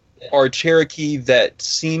that are Cherokee that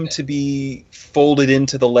seem to be folded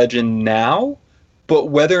into the legend now, but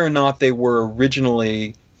whether or not they were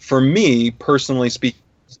originally, for me personally speaking,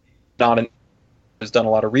 has done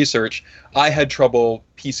a lot of research, I had trouble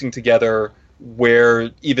piecing together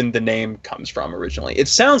where even the name comes from originally. It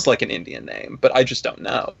sounds like an Indian name, but I just don't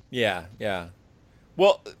know. Yeah.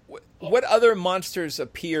 Well, what other monsters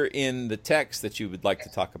appear in the text that you would like to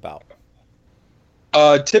talk about?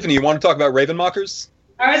 Tiffany, you want to talk about Ravenmockers?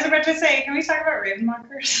 I was about to say, can we talk about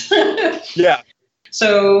Ravenmockers? Yeah.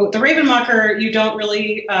 So the Ravenmocker, you don't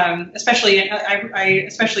really, especially, I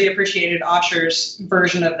especially appreciated Osher's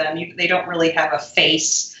version of them. They don't really have a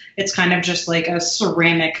face. It's kind of just like a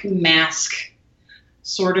ceramic mask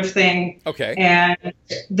sort of thing. Okay. And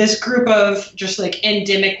this group of just like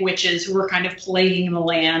endemic witches who are kind of plaguing the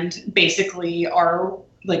land basically are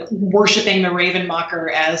like worshiping the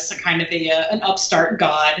Ravenmocker as a kind of an upstart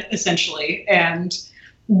god, essentially, and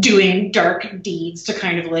doing dark deeds to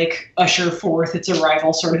kind of like usher forth its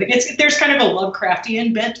arrival, sort of thing. There's kind of a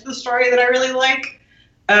Lovecraftian bent to the story that I really like.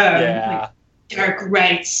 Yeah. Like, dark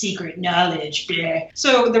rites, secret knowledge, bleh.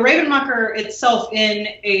 So the Ravenmocker itself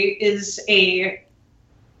is a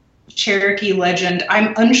Cherokee legend.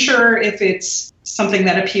 I'm unsure if it's something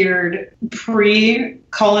that appeared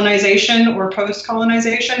pre-colonization or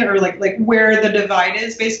post-colonization, or like where the divide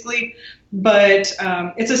is, basically. But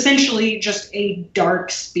it's essentially just a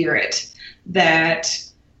dark spirit that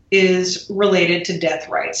is related to death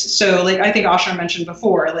rites. So, like I think Asher mentioned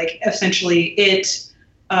before, like essentially it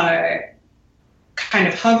kind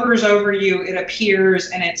of hovers over you, it appears,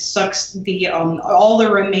 and it sucks the all the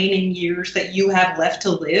remaining years that you have left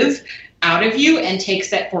to live out of you and takes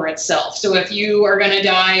that for itself. So if you are going to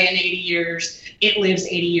die in 80 years, it lives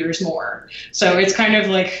 80 years more. So it's kind of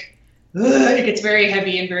like, it gets very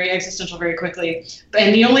heavy and very existential very quickly.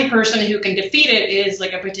 And the only person who can defeat it is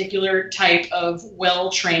like a particular type of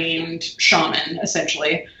well-trained shaman,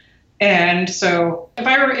 essentially. And so if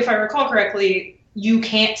I recall correctly, you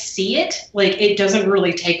can't see it. Like, it doesn't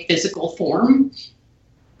really take physical form.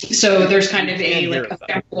 So there's kind of a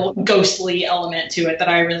ephemeral, ghostly element to it that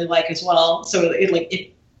I really like as well. So if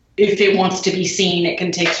it wants to be seen, it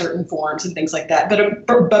can take certain forms and things like that.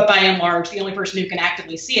 But by and large, the only person who can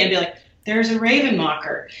actively see it and be like, there's a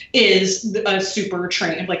Ravenmocker, is a super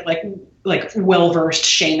trained, like well-versed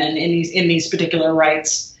shaman in these particular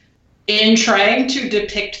rites. In trying to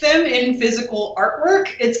depict them in physical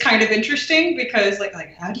artwork, it's kind of interesting because like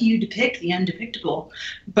how do you depict the undepictable?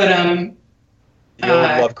 But the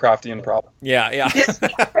old Lovecraftian problem. Yeah.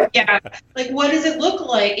 Yeah. Like, what does it look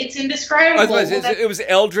like? It's indescribable. It was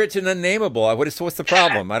eldritch and unnameable. What's the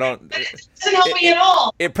problem? I don't. It doesn't help me at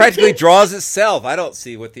all. It practically draws itself. I don't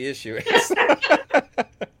see what the issue is.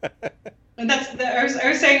 And I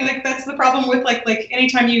was saying, like, that's the problem with like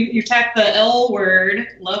anytime you tack the L word,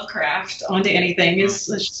 Lovecraft, onto anything, it's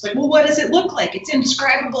just like, well, what does it look like? It's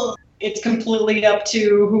indescribable. It's completely up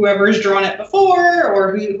to whoever's drawn it before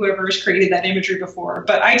or whoever's created that imagery before.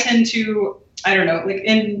 But I tend to, I don't know, like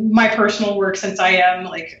in my personal work, since I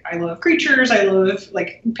love creatures, I love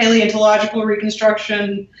like paleontological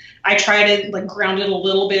reconstruction, I try to like ground it a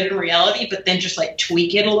little bit in reality, but then just like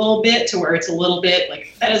tweak it a little bit to where it's a little bit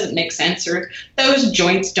like, that doesn't make sense, or those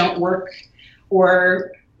joints don't work,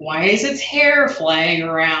 or why is its hair flying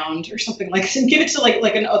around, or something like that. Give it to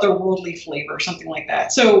like an otherworldly flavor, something like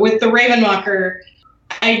that. So with the Ravenmocker,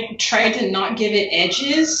 I tried to not give it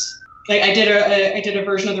edges. Like I did a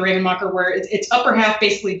version of the Ravenmocker where its upper half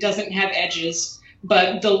basically doesn't have edges,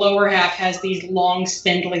 but the lower half has these long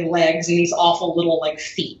spindly legs and these awful little like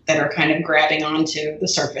feet that are kind of grabbing onto the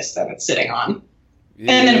surface that it's sitting on.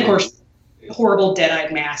 Yeah. And then of course, horrible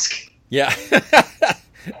dead-eyed mask. Yeah.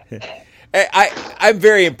 I'm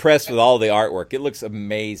very impressed with all the artwork. It looks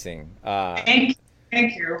amazing. Thank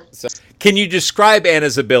you. So, can you describe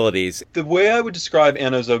Anna's abilities? The way I would describe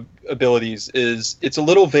Anna's abilities is it's a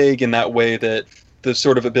little vague in that way that the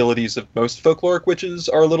sort of abilities of most folkloric witches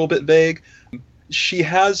are a little bit vague. She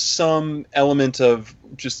has some element of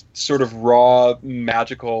just sort of raw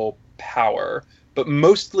magical power, but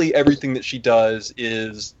mostly everything that she does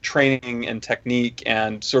is training and technique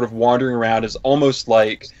and sort of wandering around is almost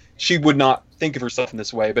like she would not think of herself in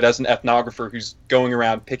this way, but as an ethnographer who's going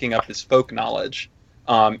around picking up this folk knowledge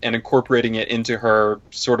and incorporating it into her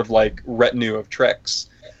sort of like retinue of tricks.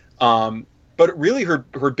 But really her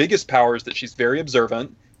biggest power is that she's very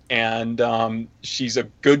observant and she's a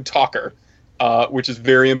good talker, which is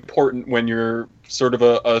very important when you're sort of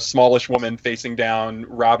a smallish woman facing down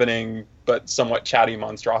ravening but somewhat chatty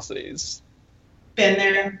monstrosities. Been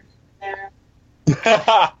there.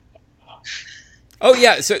 Oh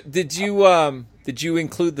yeah. So did you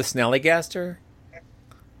include the Snallygaster?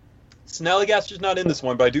 Snallygaster's not in this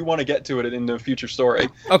one, but I do want to get to it in a future story.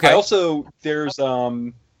 Okay. I also there's a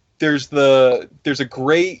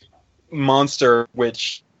great monster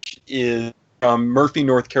which is from Murphy,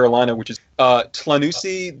 North Carolina, which is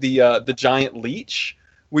Tlanusi, the giant leech,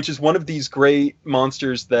 which is one of these great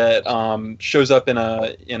monsters that shows up in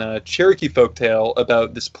a Cherokee folktale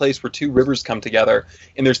about this place where two rivers come together,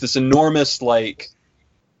 and there's this enormous like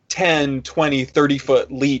 10, 20,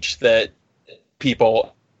 30-foot leech that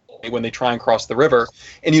people when they try and cross the river.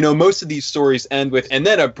 And most of these stories end with, and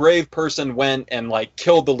then a brave person went and like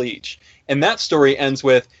killed the leech. And that story ends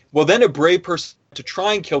with, well, then a brave person to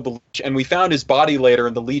try and kill the leech, and we found his body later,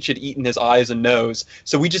 and the leech had eaten his eyes and nose,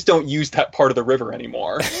 so we just don't use that part of the river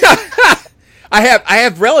anymore. I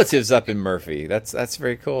have relatives up in Murphy. That's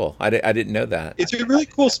very cool. I didn't know that. It's a really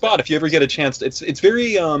cool spot if you ever get a chance. It's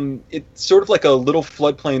very it's sort of like a little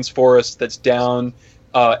floodplains forest that's down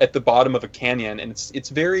at the bottom of a canyon, and it's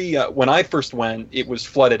very when I first went, it was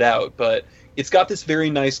flooded out, but it's got this very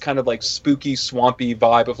nice kind of like spooky, swampy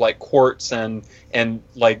vibe of like quartz and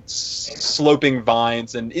like sloping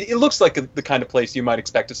vines, and it looks like the kind of place you might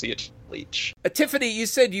expect to see a leech. Tiffany, you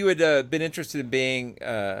said you had been interested in being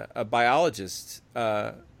a biologist,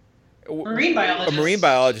 marine biologist. A marine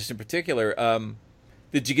biologist in particular.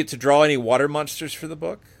 Did you get to draw any water monsters for the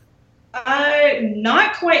book?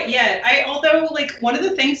 Not quite yet. Although like one of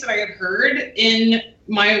the things that I had heard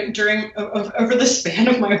over the span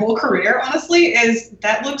of my whole career, honestly, is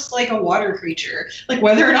that looks like a water creature. Like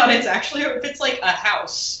whether or not it's actually, if it's like a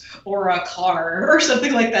house or a car or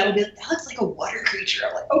something like that, it'll be like, that looks like a water creature.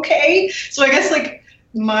 I'm like, okay. So I guess like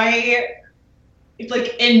my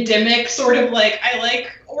like endemic sort of like, I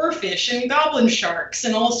like oarfish and goblin sharks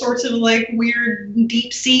and all sorts of like weird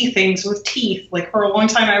deep sea things with teeth. Like for a long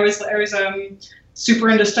time I was super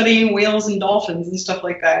into studying whales and dolphins and stuff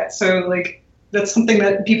like that. So like that's something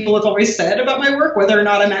that people have always said about my work, whether or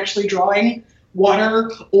not I'm actually drawing water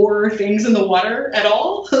or things in the water at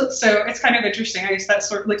all. So it's kind of interesting. I guess that's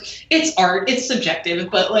sort of like, it's art, it's subjective,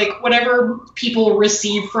 but like whatever people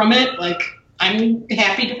receive from it, like I'm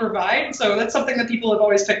happy to provide. So that's something that people have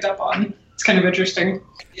always picked up on. It's kind of interesting.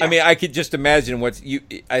 I mean, I could just imagine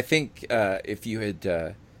I think if you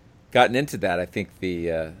had gotten into that, I think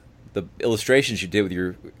the illustrations you did with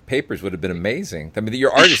your papers would have been amazing. I mean,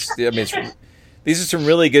 your artists, I mean, these are some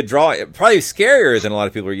really good drawings. Probably scarier than a lot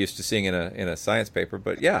of people are used to seeing in a science paper,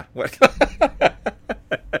 but yeah.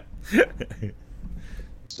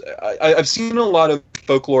 I've seen a lot of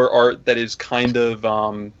folklore art that is kind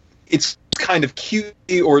of, it's kind of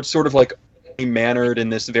cutesy, or it's sort of like mannered in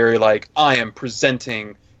this very like, I am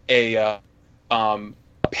presenting a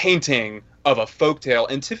painting of a folktale,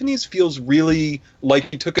 and Tiffany's feels really like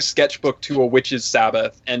she took a sketchbook to a witch's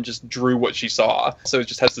Sabbath and just drew what she saw. So it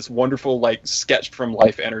just has this wonderful like sketched from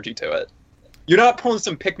life energy to it. You're not pulling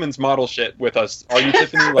some Pickman's model shit with us, are you,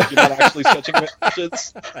 Tiffany? Like you're not actually sketching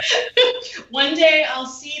witches? One day I'll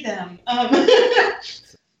see them.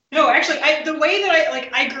 No, actually, the way that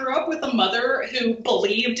I grew up with a mother who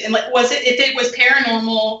believed in like, if it was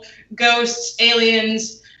paranormal, ghosts,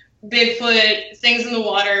 aliens, Bigfoot, things in the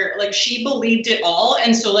water, like she believed it all.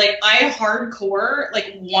 And so like I hardcore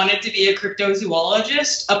like wanted to be a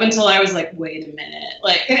cryptozoologist up until I was like, wait a minute,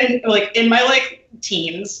 like in my like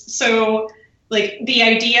teens. So like the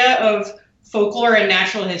idea of folklore and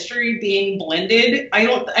natural history being blended. I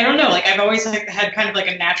don't know. Like I've always had kind of like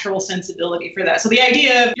a natural sensibility for that. So the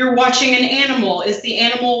idea of you're watching an animal, is the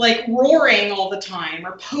animal like roaring all the time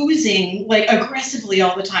or posing like aggressively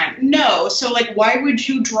all the time? No. So like, why would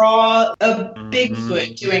you draw a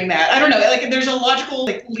Bigfoot doing that? I don't know. Like there's a logical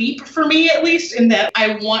like leap for me, at least, in that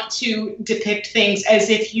I want to depict things as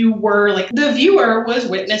if you were like the viewer was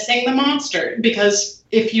witnessing the monster, because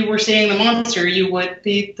if you were seeing the monster, you would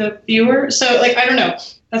be the viewer. So, like, I don't know.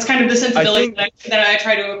 That's kind of the sensibility that I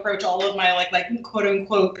try to approach all of my, like quote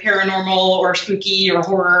unquote paranormal or spooky or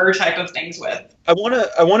horror type of things with. I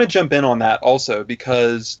want to jump in on that also,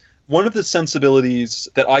 because one of the sensibilities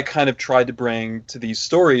that I kind of tried to bring to these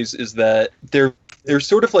stories is that they're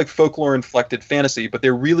sort of like folklore inflected fantasy, but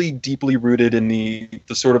they're really deeply rooted in the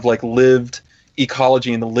sort of like lived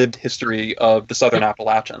ecology and the lived history of the Southern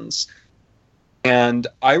Appalachians. And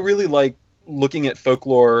I really like looking at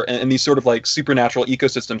folklore and these sort of like supernatural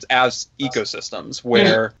ecosystems as ecosystems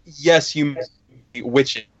where, yes, you meet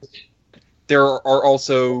witches. There are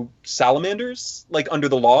also salamanders like under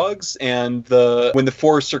the logs, and when the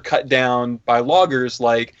forests are cut down by loggers,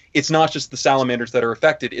 like it's not just the salamanders that are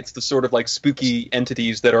affected, it's the sort of like spooky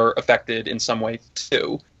entities that are affected in some way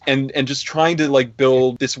too. And just trying to like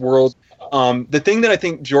build this world. The thing that I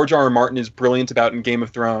think George R.R. Martin is brilliant about in Game of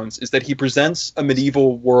Thrones is that he presents a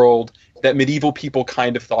medieval world that medieval people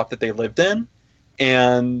kind of thought that they lived in,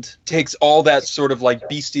 and takes all that sort of like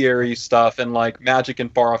bestiary stuff and like magic in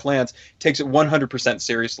far off lands, takes it 100%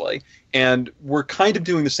 seriously. And we're kind of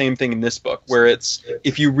doing the same thing in this book, where it's,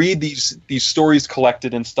 if you read these stories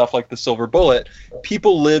collected and stuff like The Silver Bullet,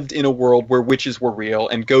 people lived in a world where witches were real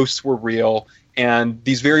and ghosts were real, and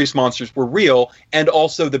these various monsters were real, and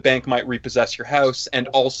also the bank might repossess your house, and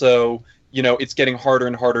also, you know, it's getting harder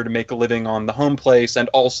and harder to make a living on the home place, and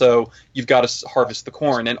also you've got to harvest the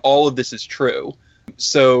corn, and all of this is true.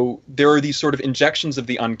 So there are these sort of injections of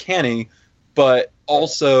the uncanny, but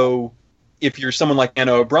also if you're someone like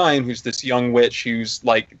Anna O'Brien, who's this young witch who's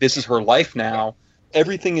like, this is her life now,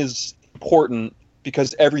 everything is important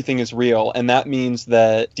because everything is real, and that means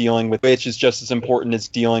that dealing with witch is just as important as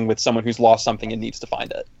dealing with someone who's lost something and needs to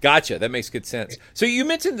find it. Gotcha. That makes good sense. So you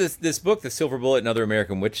mentioned this book, The Silver Bullet and Other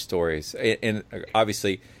American Witch Stories, and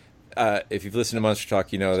obviously, if you've listened to Monster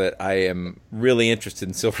Talk, you know that I am really interested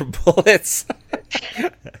in silver bullets.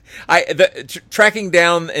 Tracking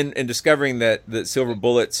down and discovering that silver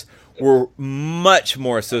bullets were much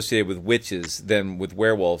more associated with witches than with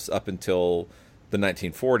werewolves up until the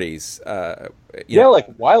 1940s. Like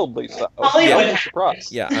wildly so. Yeah.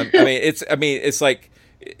 Surprised. Yeah, I mean, it's like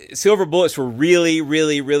silver bullets were really,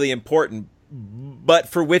 really, really important, but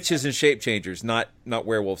for witches and shape changers, not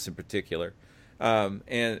werewolves in particular.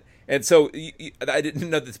 And so I didn't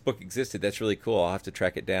know this book existed. That's really cool. I'll have to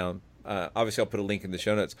track it down. Obviously, I'll put a link in the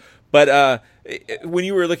show notes. But when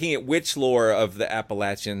you were looking at witch lore of the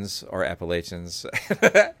Appalachians,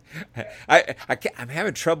 I'm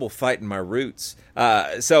having trouble fighting my roots.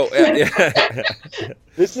 This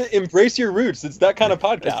is Embrace Your Roots. It's that kind of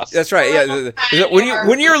podcast. That's right. Yeah.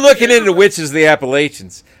 When you're looking into witches of the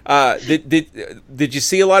Appalachians, did you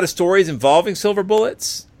see a lot of stories involving silver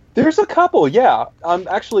bullets? There's a couple. Yeah, I'm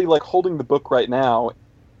actually like holding the book right now.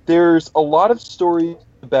 There's a lot of stories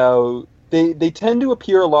about they tend to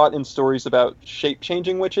appear a lot in stories about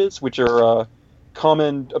shape-changing witches, which are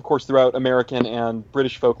common, of course, throughout American and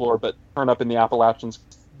British folklore, but turn up in the Appalachians.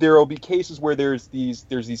 There will be cases where there's these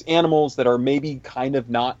animals that are maybe kind of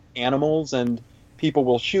not animals, and people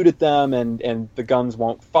will shoot at them, and the guns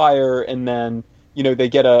won't fire, and then they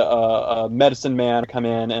get a medicine man come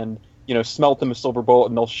in and smelt them a silver bullet,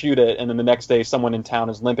 and they'll shoot it, and then the next day someone in town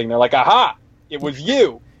is limping. They're like, "Aha! It was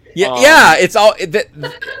you." Yeah, it's all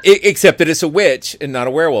except that it's a witch and not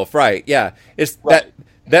a werewolf, right? Yeah, it's right.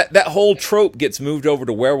 That whole trope gets moved over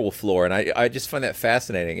to werewolf lore, and I just find that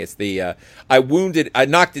fascinating. It's the I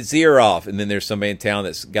knocked its ear off, and then there's somebody in town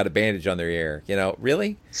that's got a bandage on their ear.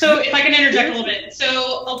 Really? So if I can interject a little bit,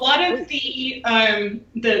 so a lot of the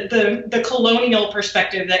colonial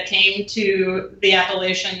perspective that came to the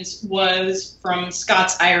Appalachians was from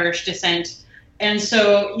Scots-Irish descent. And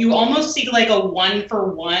so you almost see like a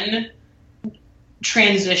one-for-one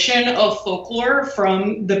transition of folklore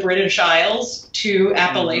from the British Isles to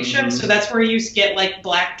Appalachia. Mm-hmm. So that's where you get like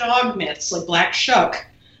black dog myths, like Black Shuck.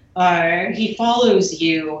 He follows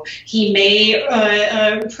you. He may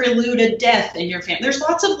prelude a death in your family. There's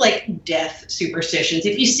lots of like death superstitions.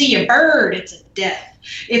 If you see a bird, it's a death.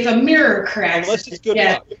 If a mirror cracks, it's a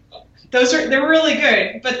death. They're really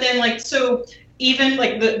good. But then even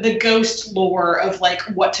like the ghost lore of like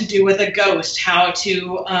what to do with a ghost, how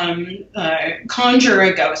to conjure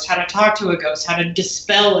a ghost, how to talk to a ghost, how to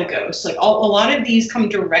dispel a ghost. Like a lot of these come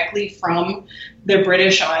directly from the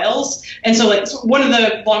British Isles. And so like one of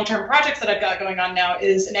the long-term projects that I've got going on now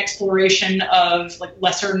is an exploration of like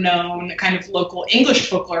lesser known kind of local English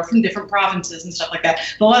folklore from different provinces and stuff like that.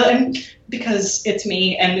 And because it's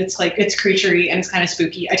me and it's like, it's creaturey and it's kind of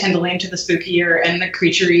spooky, I tend to lean to the spookier and the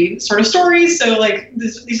creaturey sort of stories. So like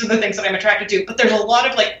these are the things that I'm attracted to, but there's a lot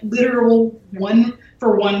of like literal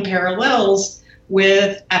one-for-one parallels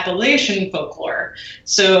with Appalachian folklore.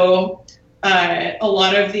 So a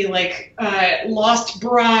lot of the like lost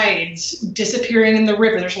brides disappearing in the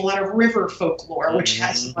river. There's a lot of river folklore, which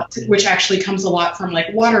actually comes a lot from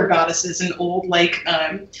like water goddesses and old like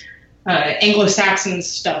Anglo-Saxon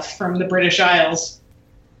stuff from the British Isles,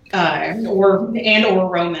 or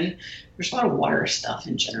Roman. There's a lot of water stuff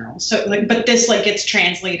in general. So like, but this like gets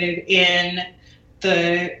translated in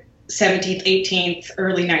the 17th, 18th,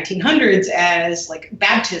 early 1900s as like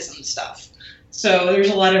baptism stuff. So there's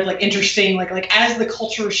a lot of like interesting, like as the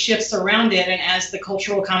culture shifts around it and as the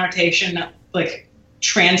cultural connotation like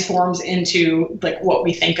transforms into like what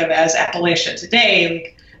we think of as Appalachia today,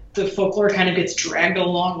 like the folklore kind of gets dragged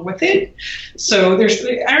along with it. So there's,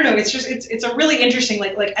 I don't know, it's a really interesting,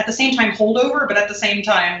 like at the same time holdover, but at the same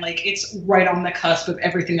time, like it's right on the cusp of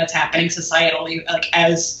everything that's happening societally, like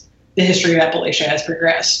as the history of Appalachia has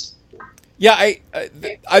progressed. Yeah,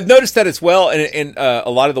 I've noticed that as well, and a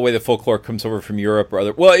lot of the way the folklore comes over from Europe or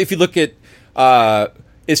other. Well, if you look at,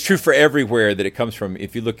 it's true for everywhere that it comes from.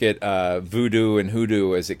 If you look at voodoo and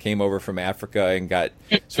hoodoo as it came over from Africa and got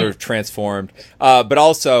sort of transformed, but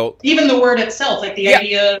also even the word itself, like the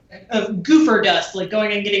idea of goofer dust, like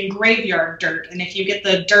going and getting graveyard dirt, and if you get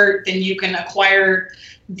the dirt, then you can acquire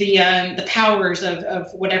the powers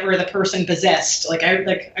of whatever the person possessed.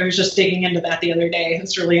 I was just digging into that the other day.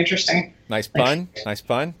 It's really interesting. Nice pun. Nice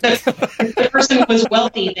pun. If the person was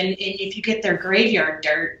wealthy, then if you get their graveyard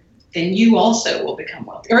dirt, then you also will become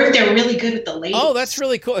wealthy. Or if they're really good with the ladies. Oh, that's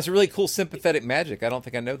really cool. That's a really cool sympathetic magic. I don't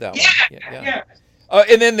think I know that one. Yeah.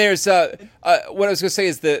 And then there's what I was going to say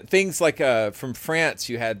is the things like from France,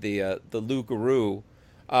 you had the loup-garou,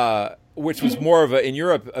 which was more of in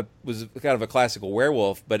Europe was kind of a classical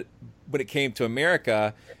werewolf, but when it came to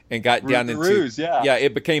America and got down into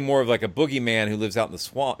it became more of like a boogeyman who lives out in the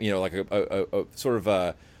swamp, like a sort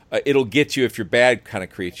of it'll get you if you're bad kind of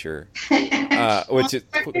creature, which is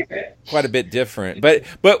quite a bit different. But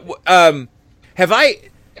have I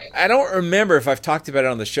don't remember if I've talked about it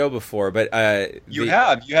on the show before, but you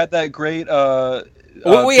had that great.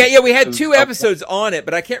 We had 2 episodes on it,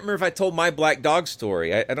 but I can't remember if I told my black dog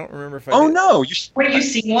story. I don't remember if I. Oh did. No! Wait, you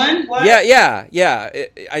seen one? What? Yeah.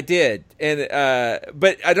 I did, and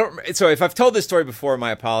but I don't. So if I've told this story before,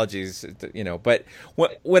 my apologies. But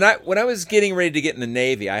when I was getting ready to get in the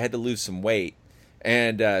Navy, I had to lose some weight,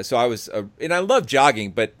 and so I was, and I love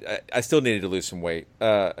jogging, but I still needed to lose some weight.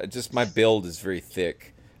 Just my build is very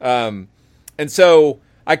thick, and so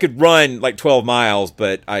I could run like 12 miles,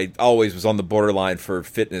 but I always was on the borderline for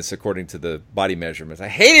fitness according to the body measurements. I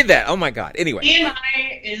hated that. Oh my God. Anyway.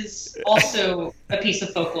 BMI is also a piece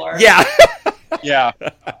of folklore. Yeah. Yeah.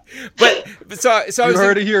 But so you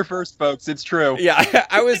heard it here first, folks. It's true. Yeah.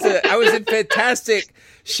 I was in fantastic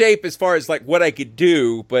shape as far as like what I could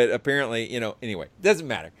do, but apparently, anyway, doesn't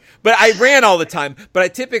matter. But I ran all the time, but I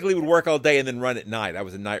typically would work all day and then run at night. I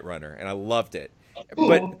was a night runner and I loved it.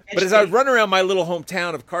 But as I would run around my little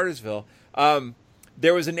hometown of Cartersville,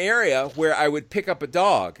 there was an area where I would pick up a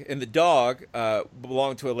dog, and the dog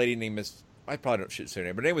belonged to a lady named Miss. I probably don't should say her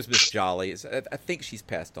name, but her name was Miss Jolly. I think she's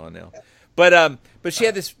passed on now, but she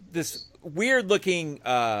had this weird looking.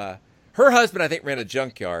 Her husband, I think, ran a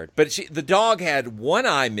junkyard, but the dog had one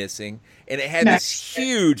eye missing, and it had this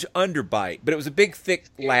huge underbite, but it was a big, thick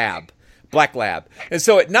black lab. And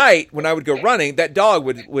so at night when I would go running, that dog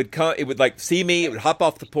would come, it would like see me, it would hop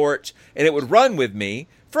off the porch and it would run with me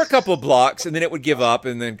for a couple of blocks and then it would give up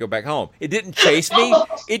and then go back home. It didn't chase me.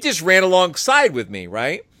 It just ran alongside with me,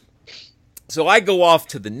 right? So I go off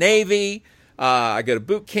to the Navy, I go to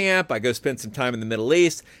boot camp, I go spend some time in the Middle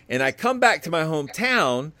East, and I come back to my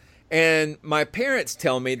hometown and my parents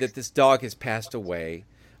tell me that this dog has passed away.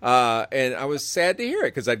 And I was sad to hear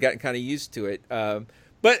it because I'd gotten kind of used to it.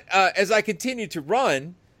 But as I continued to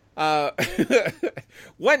run,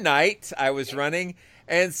 one night I was running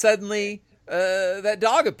and suddenly that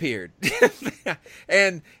dog appeared.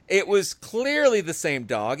 And it was clearly the same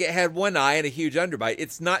dog. It had one eye and a huge underbite.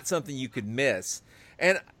 It's not something you could miss.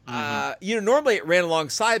 And, normally it ran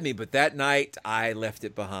alongside me, but that night I left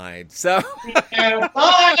it behind. So,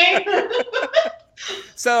 bye.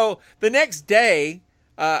 So the next day,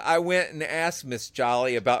 I went and asked Miss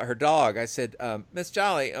Jolly about her dog. I said, Miss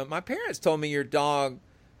Jolly, my parents told me your dog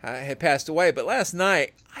had passed away, but last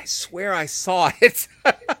night, I swear I saw it.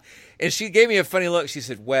 And she gave me a funny look. She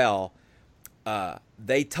said, well,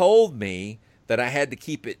 they told me that I had to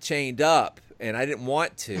keep it chained up, and I didn't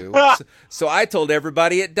want to. So I told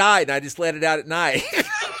everybody it died, and I just let it out at night.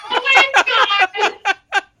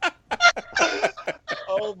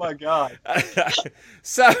 Oh, my God.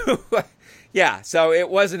 So, yeah, so it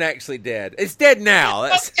wasn't actually dead. It's dead now.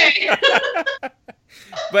 Okay.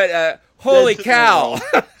 But holy cow.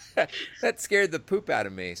 That scared the poop out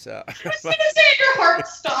of me. So I was going to say your heart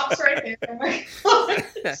stops right there. Oh my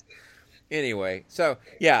God. Anyway, so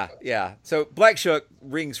yeah. So Black Shuck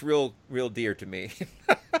rings real dear to me.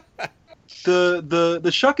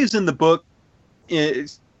 The Shuck is in the book.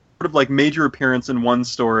 It's sort of like major appearance in one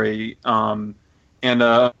story, and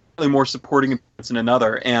a more supporting appearance in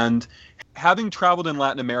another. And having traveled in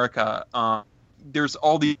Latin America, there's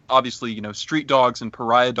all the obviously street dogs and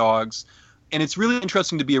pariah dogs. And it's really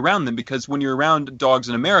interesting to be around them because when you're around dogs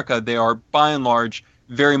in America, they are by and large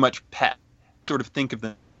very much pet. Sort of think of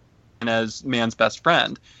them as man's best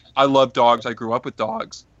friend. I love dogs. I grew up with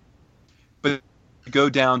dogs. But you go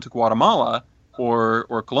down to Guatemala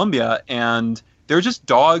or Colombia, and they're just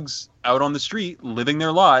dogs out on the street living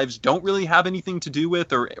their lives, don't really have anything to do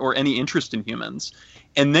with or any interest in humans.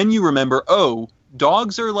 And then you remember,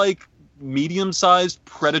 dogs are like medium-sized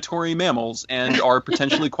predatory mammals and are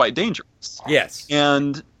potentially quite dangerous. Yes.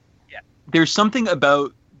 And there's something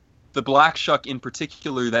about the Black Shuck in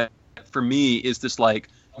particular that for me is this like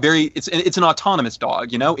it's an autonomous dog,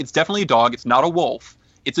 It's definitely a dog. It's not a wolf.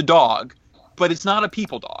 It's a dog, but it's not a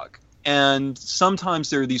people dog. And sometimes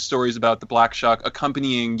there are these stories about the Black Shuck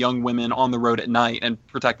accompanying young women on the road at night and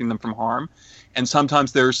protecting them from harm. And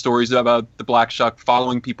sometimes there are stories about the Black Shuck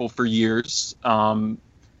following people for years.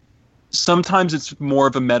 Sometimes it's more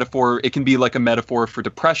of a metaphor. It can be like a metaphor for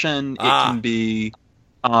depression. It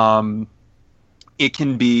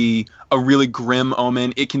can be a really grim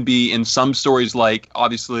omen. It can be in some stories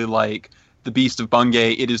obviously the Beast of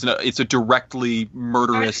Bungay. It's a directly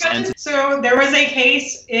murderous entity. So there was a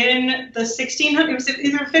case in the 1600s. It was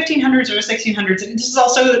either 1500s or 1600s. And this is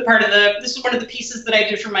also this is one of the pieces that I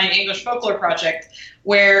did for my English folklore project,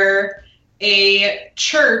 where a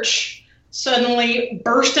church suddenly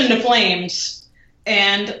burst into flames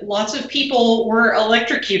and lots of people were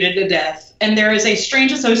electrocuted to death. And there is a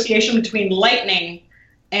strange association between lightning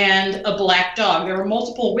and a black dog. There were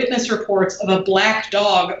multiple witness reports of a black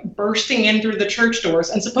dog bursting in through the church doors.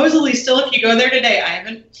 And supposedly still, if you go there today, I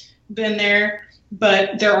haven't been there,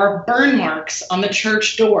 but there are burn marks on the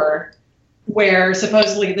church door where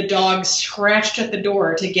supposedly the dog scratched at the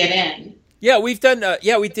door to get in. Yeah, we've done.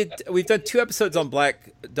 We've done 2 episodes on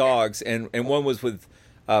black dogs, and one was with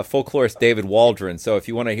folklorist David Waldron. So if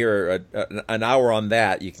you want to hear an hour on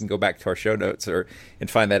that, you can go back to our show notes and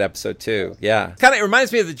find that episode too. Yeah, it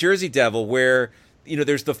reminds me of the Jersey Devil, where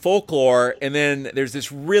there's the folklore, and then there's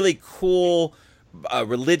this really cool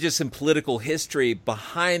religious and political history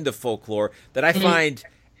behind the folklore that I find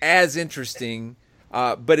as interesting,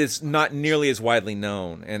 but it's not nearly as widely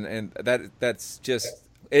known, and that's just.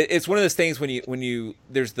 It's one of those things when you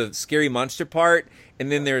there's the scary monster part, and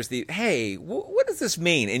then there's the what does this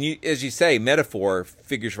mean? And you, as you say, metaphor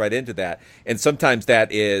figures right into that, and sometimes that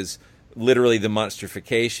is literally the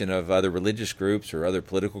monstrification of other religious groups or other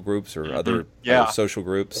political groups or other social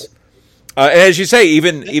groups. And as you say,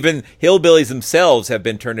 even hillbillies themselves have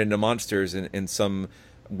been turned into monsters in some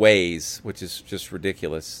ways, which is just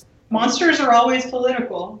ridiculous. Monsters are always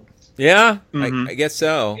political. Yeah, I guess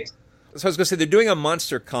so. So I was going to say, they're doing a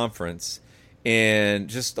monster conference in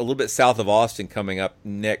just a little bit south of Austin coming up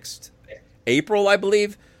next April, I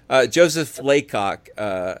believe. Joseph Laycock.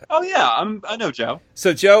 I know Joe.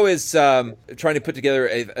 So Joe is trying to put together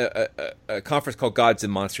a conference called Gods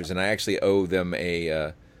and Monsters, and I actually owe them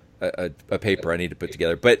a paper I need to put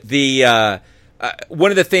together. But the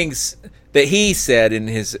one of the things that he said in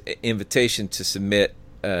his invitation to submit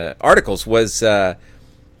articles was a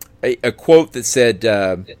quote that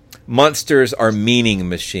said, monsters are meaning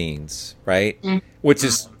machines, right? Which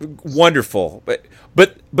is wonderful,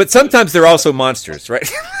 but sometimes they're also monsters, right?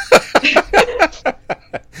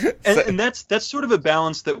 and that's sort of a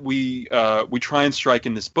balance that we try and strike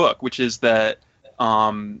in this book, which is that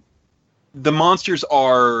the monsters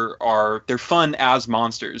they're fun as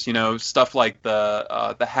monsters, stuff like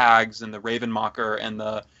the hags and the Ravenmocker and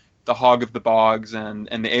the Hog of the Bogs and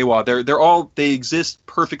the Awa. They exist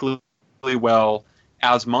perfectly well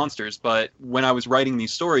as monsters, but when I was writing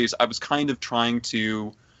these stories, I was kind of trying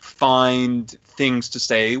to find things to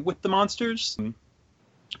say with the monsters.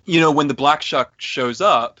 You know, when the Black Shuck shows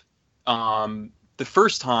up, the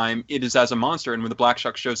first time it is as a monster, and when the Black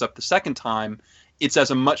Shuck shows up the second time, it's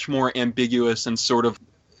as a much more ambiguous and sort of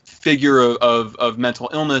figure of mental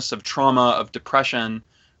illness, of trauma, of depression,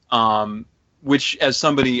 which, as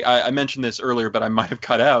somebody, I mentioned this earlier, but I might have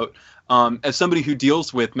cut out, as somebody who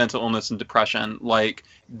deals with mental illness and depression, like,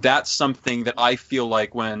 that's something that I feel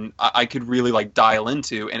like when I could really like dial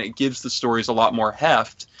into, and it gives the stories a lot more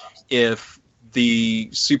heft if the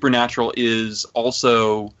supernatural is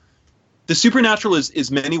also... The supernatural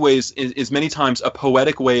is many ways, is many times a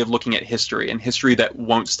poetic way of looking at history, and history that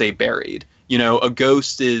won't stay buried. You know, a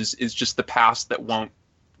ghost is just the past that won't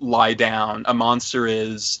lie down. A monster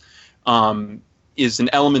is an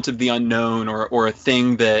element of the unknown, or a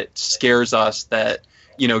thing that scares us, that,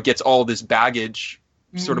 you know, gets all this baggage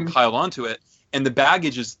sort of piled onto it. And the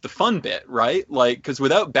baggage is the fun bit, right? Like, because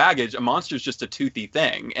without baggage, a monster is just a toothy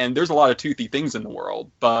thing. And there's a lot of toothy things in the world,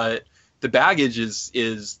 but the baggage is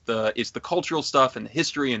the cultural stuff, and the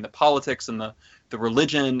history, and the politics, and the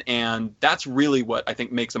religion, and that's really what I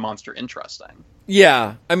think makes a monster interesting.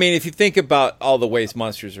 Yeah, I mean, if you think about all the ways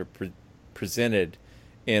monsters are presented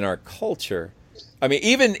in our culture, I mean,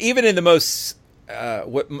 even in the most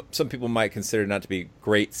what some people might consider not to be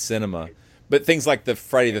great cinema, but things like the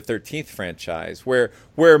Friday the 13th franchise,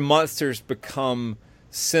 where monsters become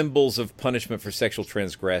symbols of punishment for sexual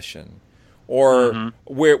transgression. Or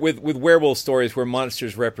where with werewolf stories, where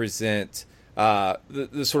monsters represent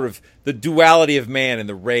the sort of the duality of man and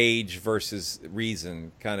the rage versus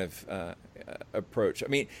reason kind of approach. I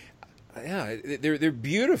mean, yeah, they're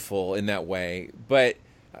beautiful in that way. But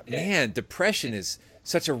man, depression is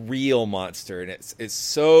such a real monster, and it's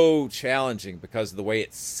so challenging because of the way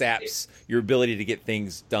it saps your ability to get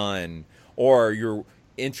things done, or your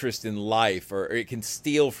interest in life, or it can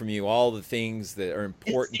steal from you all the things that are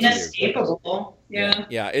important to you. It's inescapable.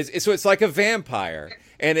 Yeah. So it's like a vampire,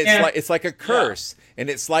 and it's like a curse, and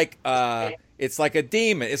it's like a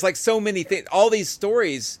demon. It's like so many things. All these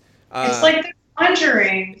stories. It's like The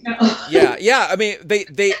Conjuring. No. Yeah. I mean,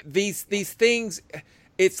 these things.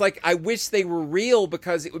 It's like, I wish they were real,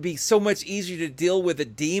 because it would be so much easier to deal with a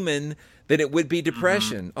demon than it would be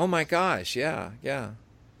depression. Oh my gosh, yeah.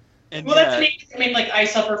 And that's amazing. I mean, like, I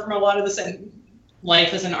suffer from a lot of the same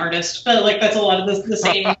life as an artist, but like that's a lot of the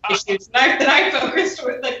same issues that I focused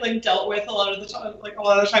with, like dealt with a lot of the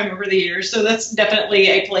time over the years. So that's definitely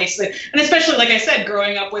a place that, and especially like I said,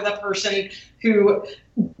 growing up with a person who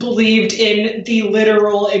believed in the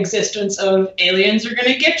literal existence of aliens are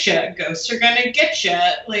going to get you, ghosts are going to get you,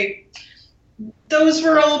 like. Those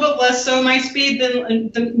were a little bit less so my speed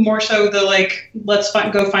than more so the like, let's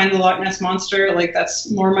go find the Loch Ness Monster. Like,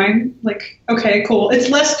 that's more my, like, okay, cool. It's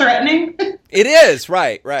less threatening. It is,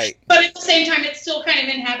 right. But at the same time, it still kind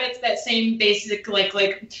of inhabits that same basic,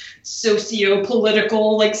 like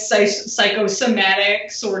socio-political, like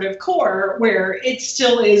psychosomatic sort of core, where it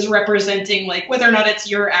still is representing, like, whether or not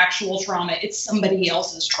it's your actual trauma, it's somebody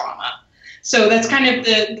else's trauma. So that's kind of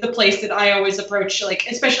the place that I always approach, like,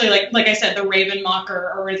 especially like I said, the Raven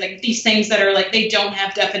Mocker, or like these things that are like, they don't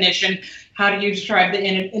have definition. How do you describe the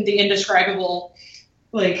indescribable?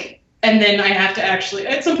 Like, and then I have to actually,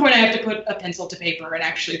 at some point I have to put a pencil to paper and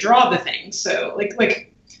actually draw the thing. So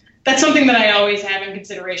like that's something that I always have in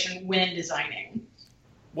consideration when designing.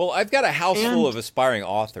 Well, I've got a house full of aspiring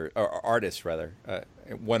artists, rather.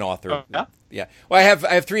 One author. Oh, yeah. Well, I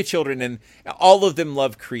have 3 children, and all of them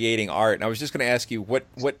love creating art. And I was just going to ask you, what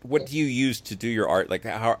do you use to do your art? Like,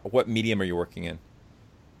 what medium are you working in?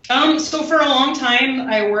 So for a long time,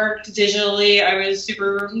 I worked digitally. I was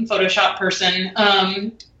super Photoshop person.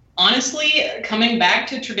 Honestly, coming back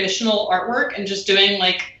to traditional artwork and just doing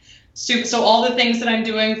like, so all the things that I'm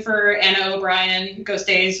doing for Anna O'Brien Ghost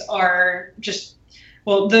Days are just,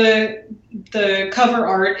 well, the cover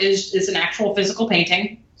art is an actual physical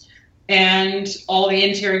painting, and all the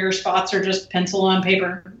interior spots are just pencil on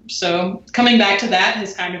paper. So coming back to that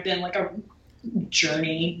has kind of been like a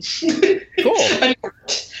journey. Cool.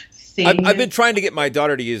 I've been trying to get my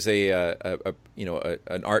daughter to use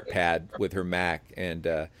an art pad with her Mac,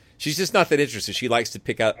 and she's just not that interested. She likes to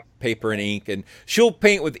pick up paper and ink, and she'll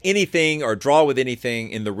paint with anything or draw with anything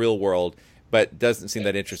in the real world, but doesn't seem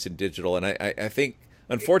that interested in digital. And I think,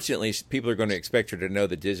 unfortunately, people are going to expect her to know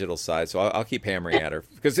the digital side, so I'll keep hammering at her.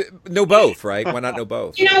 Because know both, right? Why not know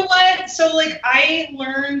both? You know what? So, like, I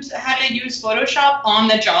learned how to use Photoshop on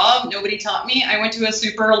the job. Nobody taught me. I went to a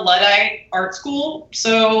super Luddite art school.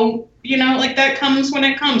 So, you know, like, that comes when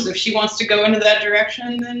it comes. If she wants to go into that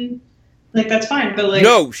direction, then, like, that's fine. But, like...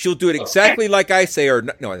 No, she'll do it exactly like I say, or...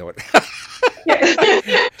 No, I know what...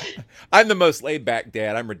 I'm the most laid back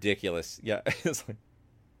dad. I'm ridiculous. Yeah. It's like,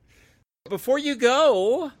 before you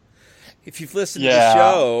go, if you've listened to the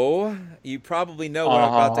show, you probably know what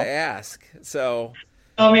I'm about to ask. So,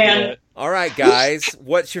 oh man! All right, guys,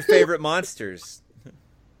 what's your favorite monsters?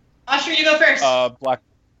 Usher, you go first.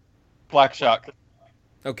 Black Shuck.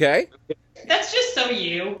 Okay. That's just so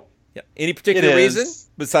you. Yeah. Any particular reason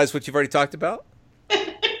besides what you've already talked about?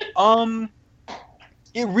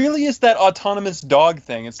 It really is that autonomous dog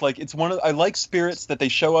thing. It's like I like spirits that they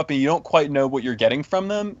show up and you don't quite know what you're getting from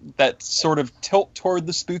them, that sort of tilt toward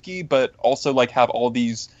the spooky but also like have all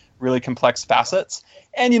these really complex facets.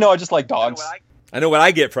 And I just like dogs. I know what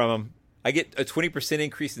I get from them. I get a 20%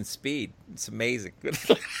 increase in speed. It's amazing.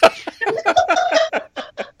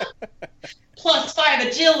 +5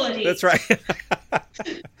 agility. That's right.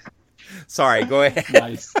 Sorry, go ahead.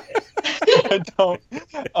 Nice. I don't.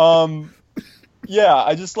 Yeah,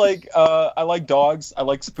 I just like I like dogs. I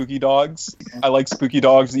like spooky dogs. I like spooky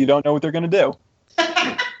dogs that you don't know what they're gonna do.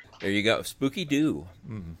 There you go, spooky doo.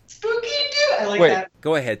 Spooky doo. I like that.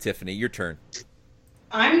 Go ahead, Tiffany. Your turn.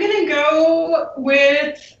 I'm gonna go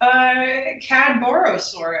with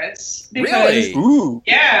Cadborosaurus. Really? Ooh.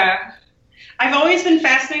 Yeah. I've always been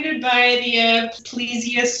fascinated by the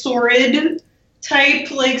Plesiosaurid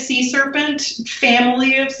type, like sea serpent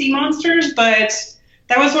family of sea monsters, but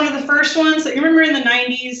that was one of the first ones. You remember in the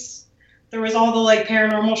 90s, there was all the like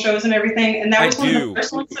paranormal shows and everything, and that was one of the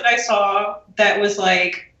first ones that I saw that was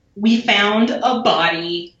like, we found a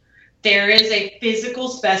body. There is a physical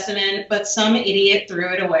specimen, but some idiot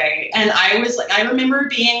threw it away. And I was like, I remember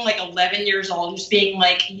being like 11 years old, just being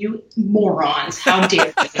like, you morons, how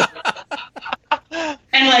dare you?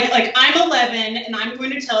 And like I'm 11 and I'm going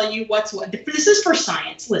to tell you what's what. This is for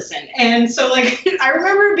science, listen. And so like, I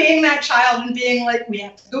remember being that child and being like, we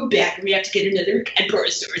have to go back and we have to get another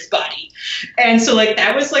Cadborosaurus body. And so like,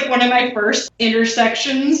 that was like one of my first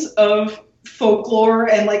intersections of folklore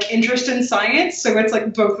and like interest in science. So it's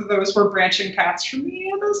like both of those were branching paths for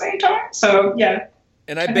me at the same time. So yeah.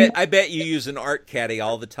 And I bet you use an art caddy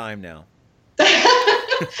all the time now.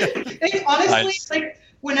 Honestly, Nice. like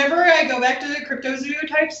whenever I go back to the CryptoZoo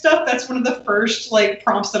type stuff, that's one of the first like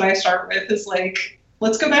prompts that I start with is like,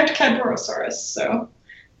 let's go back to Cadborosaurus. So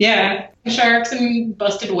yeah, sharks and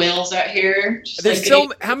busted whales out here. Just, There's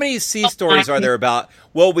like, how many sea stories are there about,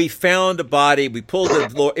 well, we found a body, we pulled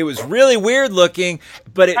it was really weird looking,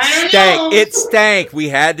 but it stank. It stank. We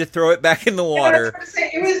had to throw it back in the water.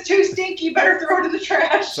 It was too stinky, better throw it in the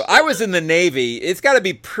trash. So I was in the Navy. It's got to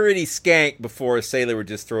be pretty skank before a sailor would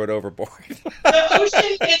just throw it overboard. The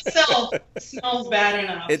ocean itself smells bad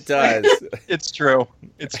enough. It does. It's true.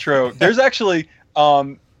 It's true. There's actually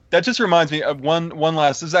that just reminds me of one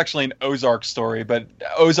last. This is actually an Ozark story, but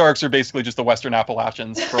Ozarks are basically just the Western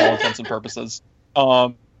Appalachians for all intents and purposes.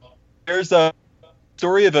 There's a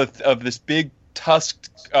story of this big tusked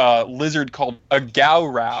lizard called a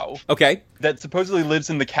Gowrow. Okay. That supposedly lives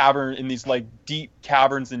in the cavern, in these like deep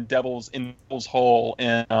caverns in Devil's Hole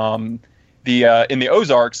in the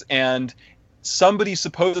Ozarks, and somebody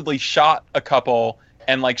supposedly shot a couple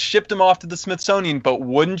and like shipped them off to the Smithsonian, but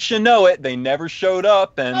wouldn't you know it, they never showed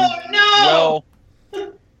up. And well,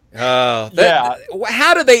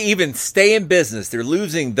 how do they even stay in business? They're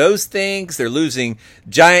losing those things. They're losing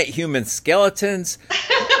giant human skeletons.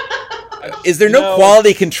 Is there no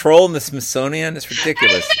quality control in the Smithsonian? It's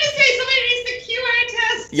ridiculous. Somebody needs to QI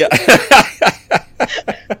test. Yeah.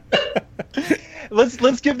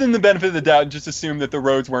 Let's give them the benefit of the doubt and just assume that the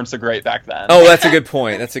roads weren't so great back then. Oh, that's a good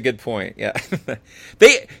point. That's a good point. Yeah.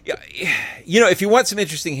 If you want some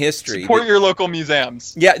interesting history, support your local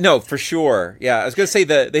museums. Yeah, no, for sure. Yeah, I was going to say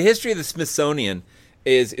the history of the Smithsonian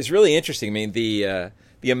is really interesting. I mean, the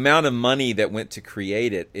amount of money that went to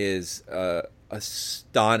create it is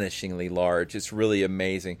astonishingly large. It's really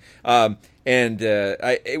amazing.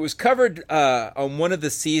 It was covered on one of the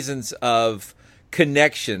seasons of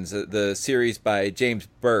Connections, the series by James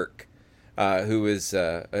Burke, who is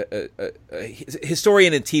a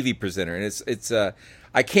historian and TV presenter, and it's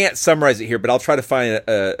I can't summarize it here, but I'll try to find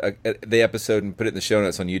the episode and put it in the show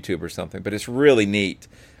notes on YouTube or something. But it's really neat.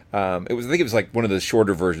 I think it was like one of the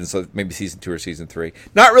shorter versions, so maybe season 2 or season 3.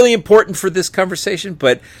 Not really important for this conversation,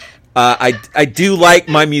 but I do like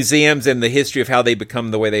my museums, and the history of how they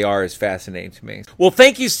become the way they are is fascinating to me. Well,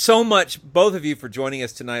 thank you so much, both of you, for joining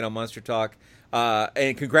us tonight on Monster Talk.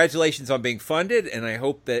 And congratulations on being funded, and I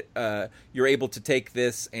hope that you're able to take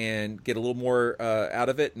this and get a little more out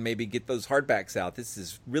of it and maybe get those hardbacks out. This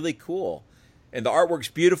is really cool. And the artwork's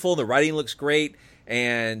beautiful, the writing looks great,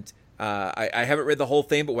 and I haven't read the whole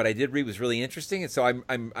thing, but what I did read was really interesting, and so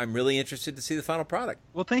I'm really interested to see the final product.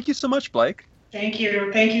 Well, thank you so much, Blake. Thank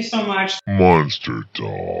you. Thank you so much. Monster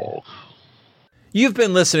Talk. You've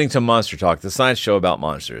been listening to Monster Talk, the science show about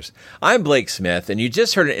monsters. I'm Blake Smith, and you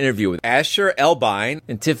just heard an interview with Asher Elbine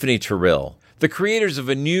and Tiffany Terrell, the creators of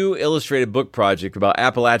a new illustrated book project about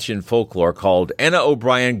Appalachian folklore called Anna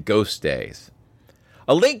O'Brien Ghost Days.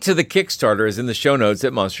 A link to the Kickstarter is in the show notes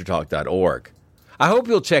at monstertalk.org. I hope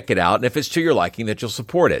you'll check it out, and if it's to your liking, that you'll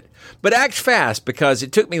support it. But act fast, because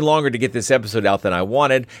it took me longer to get this episode out than I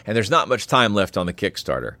wanted, and there's not much time left on the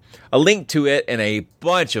Kickstarter. A link to it and a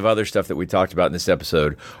bunch of other stuff that we talked about in this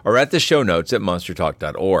episode are at the show notes at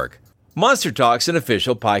monstertalk.org. Monster Talk's an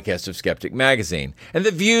official podcast of Skeptic Magazine, and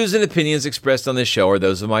the views and opinions expressed on this show are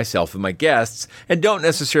those of myself and my guests, and don't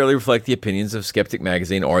necessarily reflect the opinions of Skeptic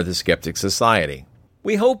Magazine or the Skeptic Society.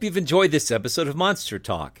 We hope you've enjoyed this episode of Monster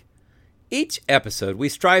Talk. Each episode, we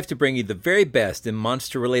strive to bring you the very best in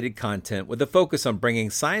monster-related content with a focus on bringing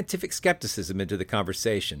scientific skepticism into the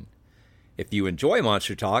conversation. If you enjoy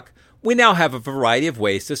Monster Talk, we now have a variety of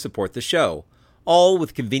ways to support the show, all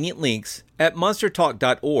with convenient links at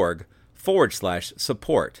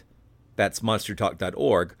monstertalk.org/support. That's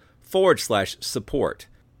monstertalk.org/support.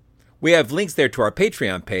 We have links there to our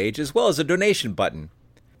Patreon page as well as a donation button.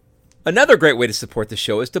 Another great way to support the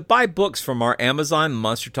show is to buy books from our Amazon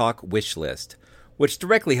Monster Talk wish list, which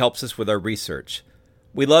directly helps us with our research.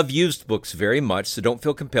 We love used books very much, so don't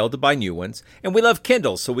feel compelled to buy new ones, and we love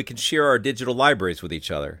Kindle so we can share our digital libraries with each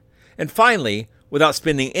other. And finally, without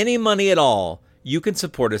spending any money at all, you can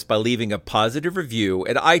support us by leaving a positive review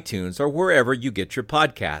at iTunes or wherever you get your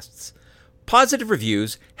podcasts. Positive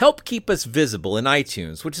reviews help keep us visible in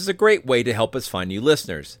iTunes, which is a great way to help us find new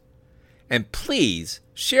listeners. And please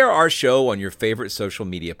share our show on your favorite social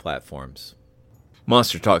media platforms.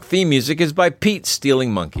 Monster Talk theme music is by Pete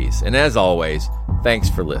Stealing Monkeys. And as always, thanks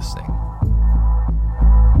for listening.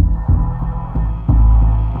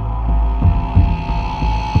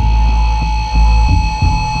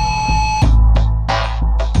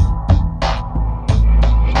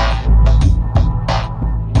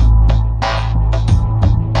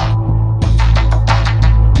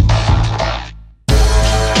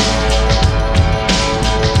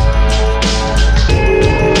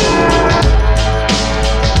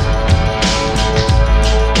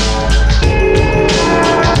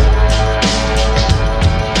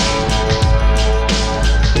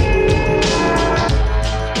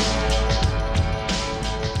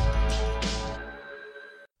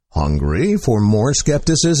 Hungry for more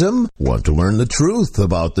skepticism? Want to learn the truth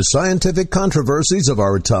about the scientific controversies of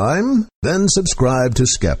our time? Then subscribe to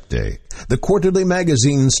Skeptic, the quarterly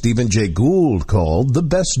magazine Stephen Jay Gould called the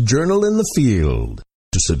best journal in the field.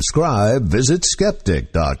 To subscribe, visit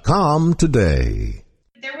skeptic.com today.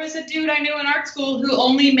 There was a dude I knew in art school who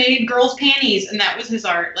only made girls' panties, and that was his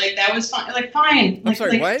art. Like, that was fine. Like, fine. I'm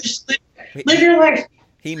sorry, what? Just live your life.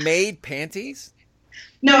 He made panties?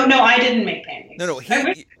 No, I didn't make panties. No,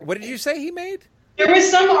 what did you say he made? There was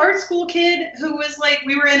some art school kid who was like,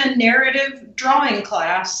 we were in a narrative drawing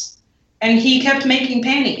class, and he kept making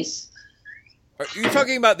panties. Are you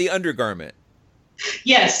talking about the undergarment?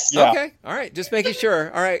 Yes. Yeah. Okay, all right, just making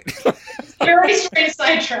sure. All right. You're already straight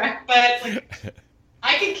sidetrack, but like,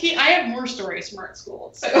 I have more stories from art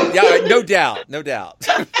school. So yeah, no doubt.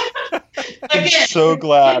 I'm so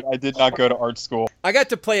glad I did not go to art school. I got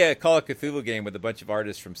to play a Call of Cthulhu game with a bunch of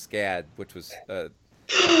artists from SCAD, which was. I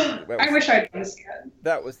wish I'd done SCAD.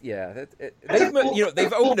 That was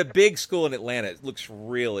they've opened a big school in Atlanta. It looks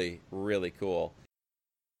really, really cool.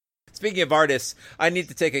 Speaking of artists, I need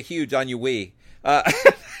to take a huge ennui.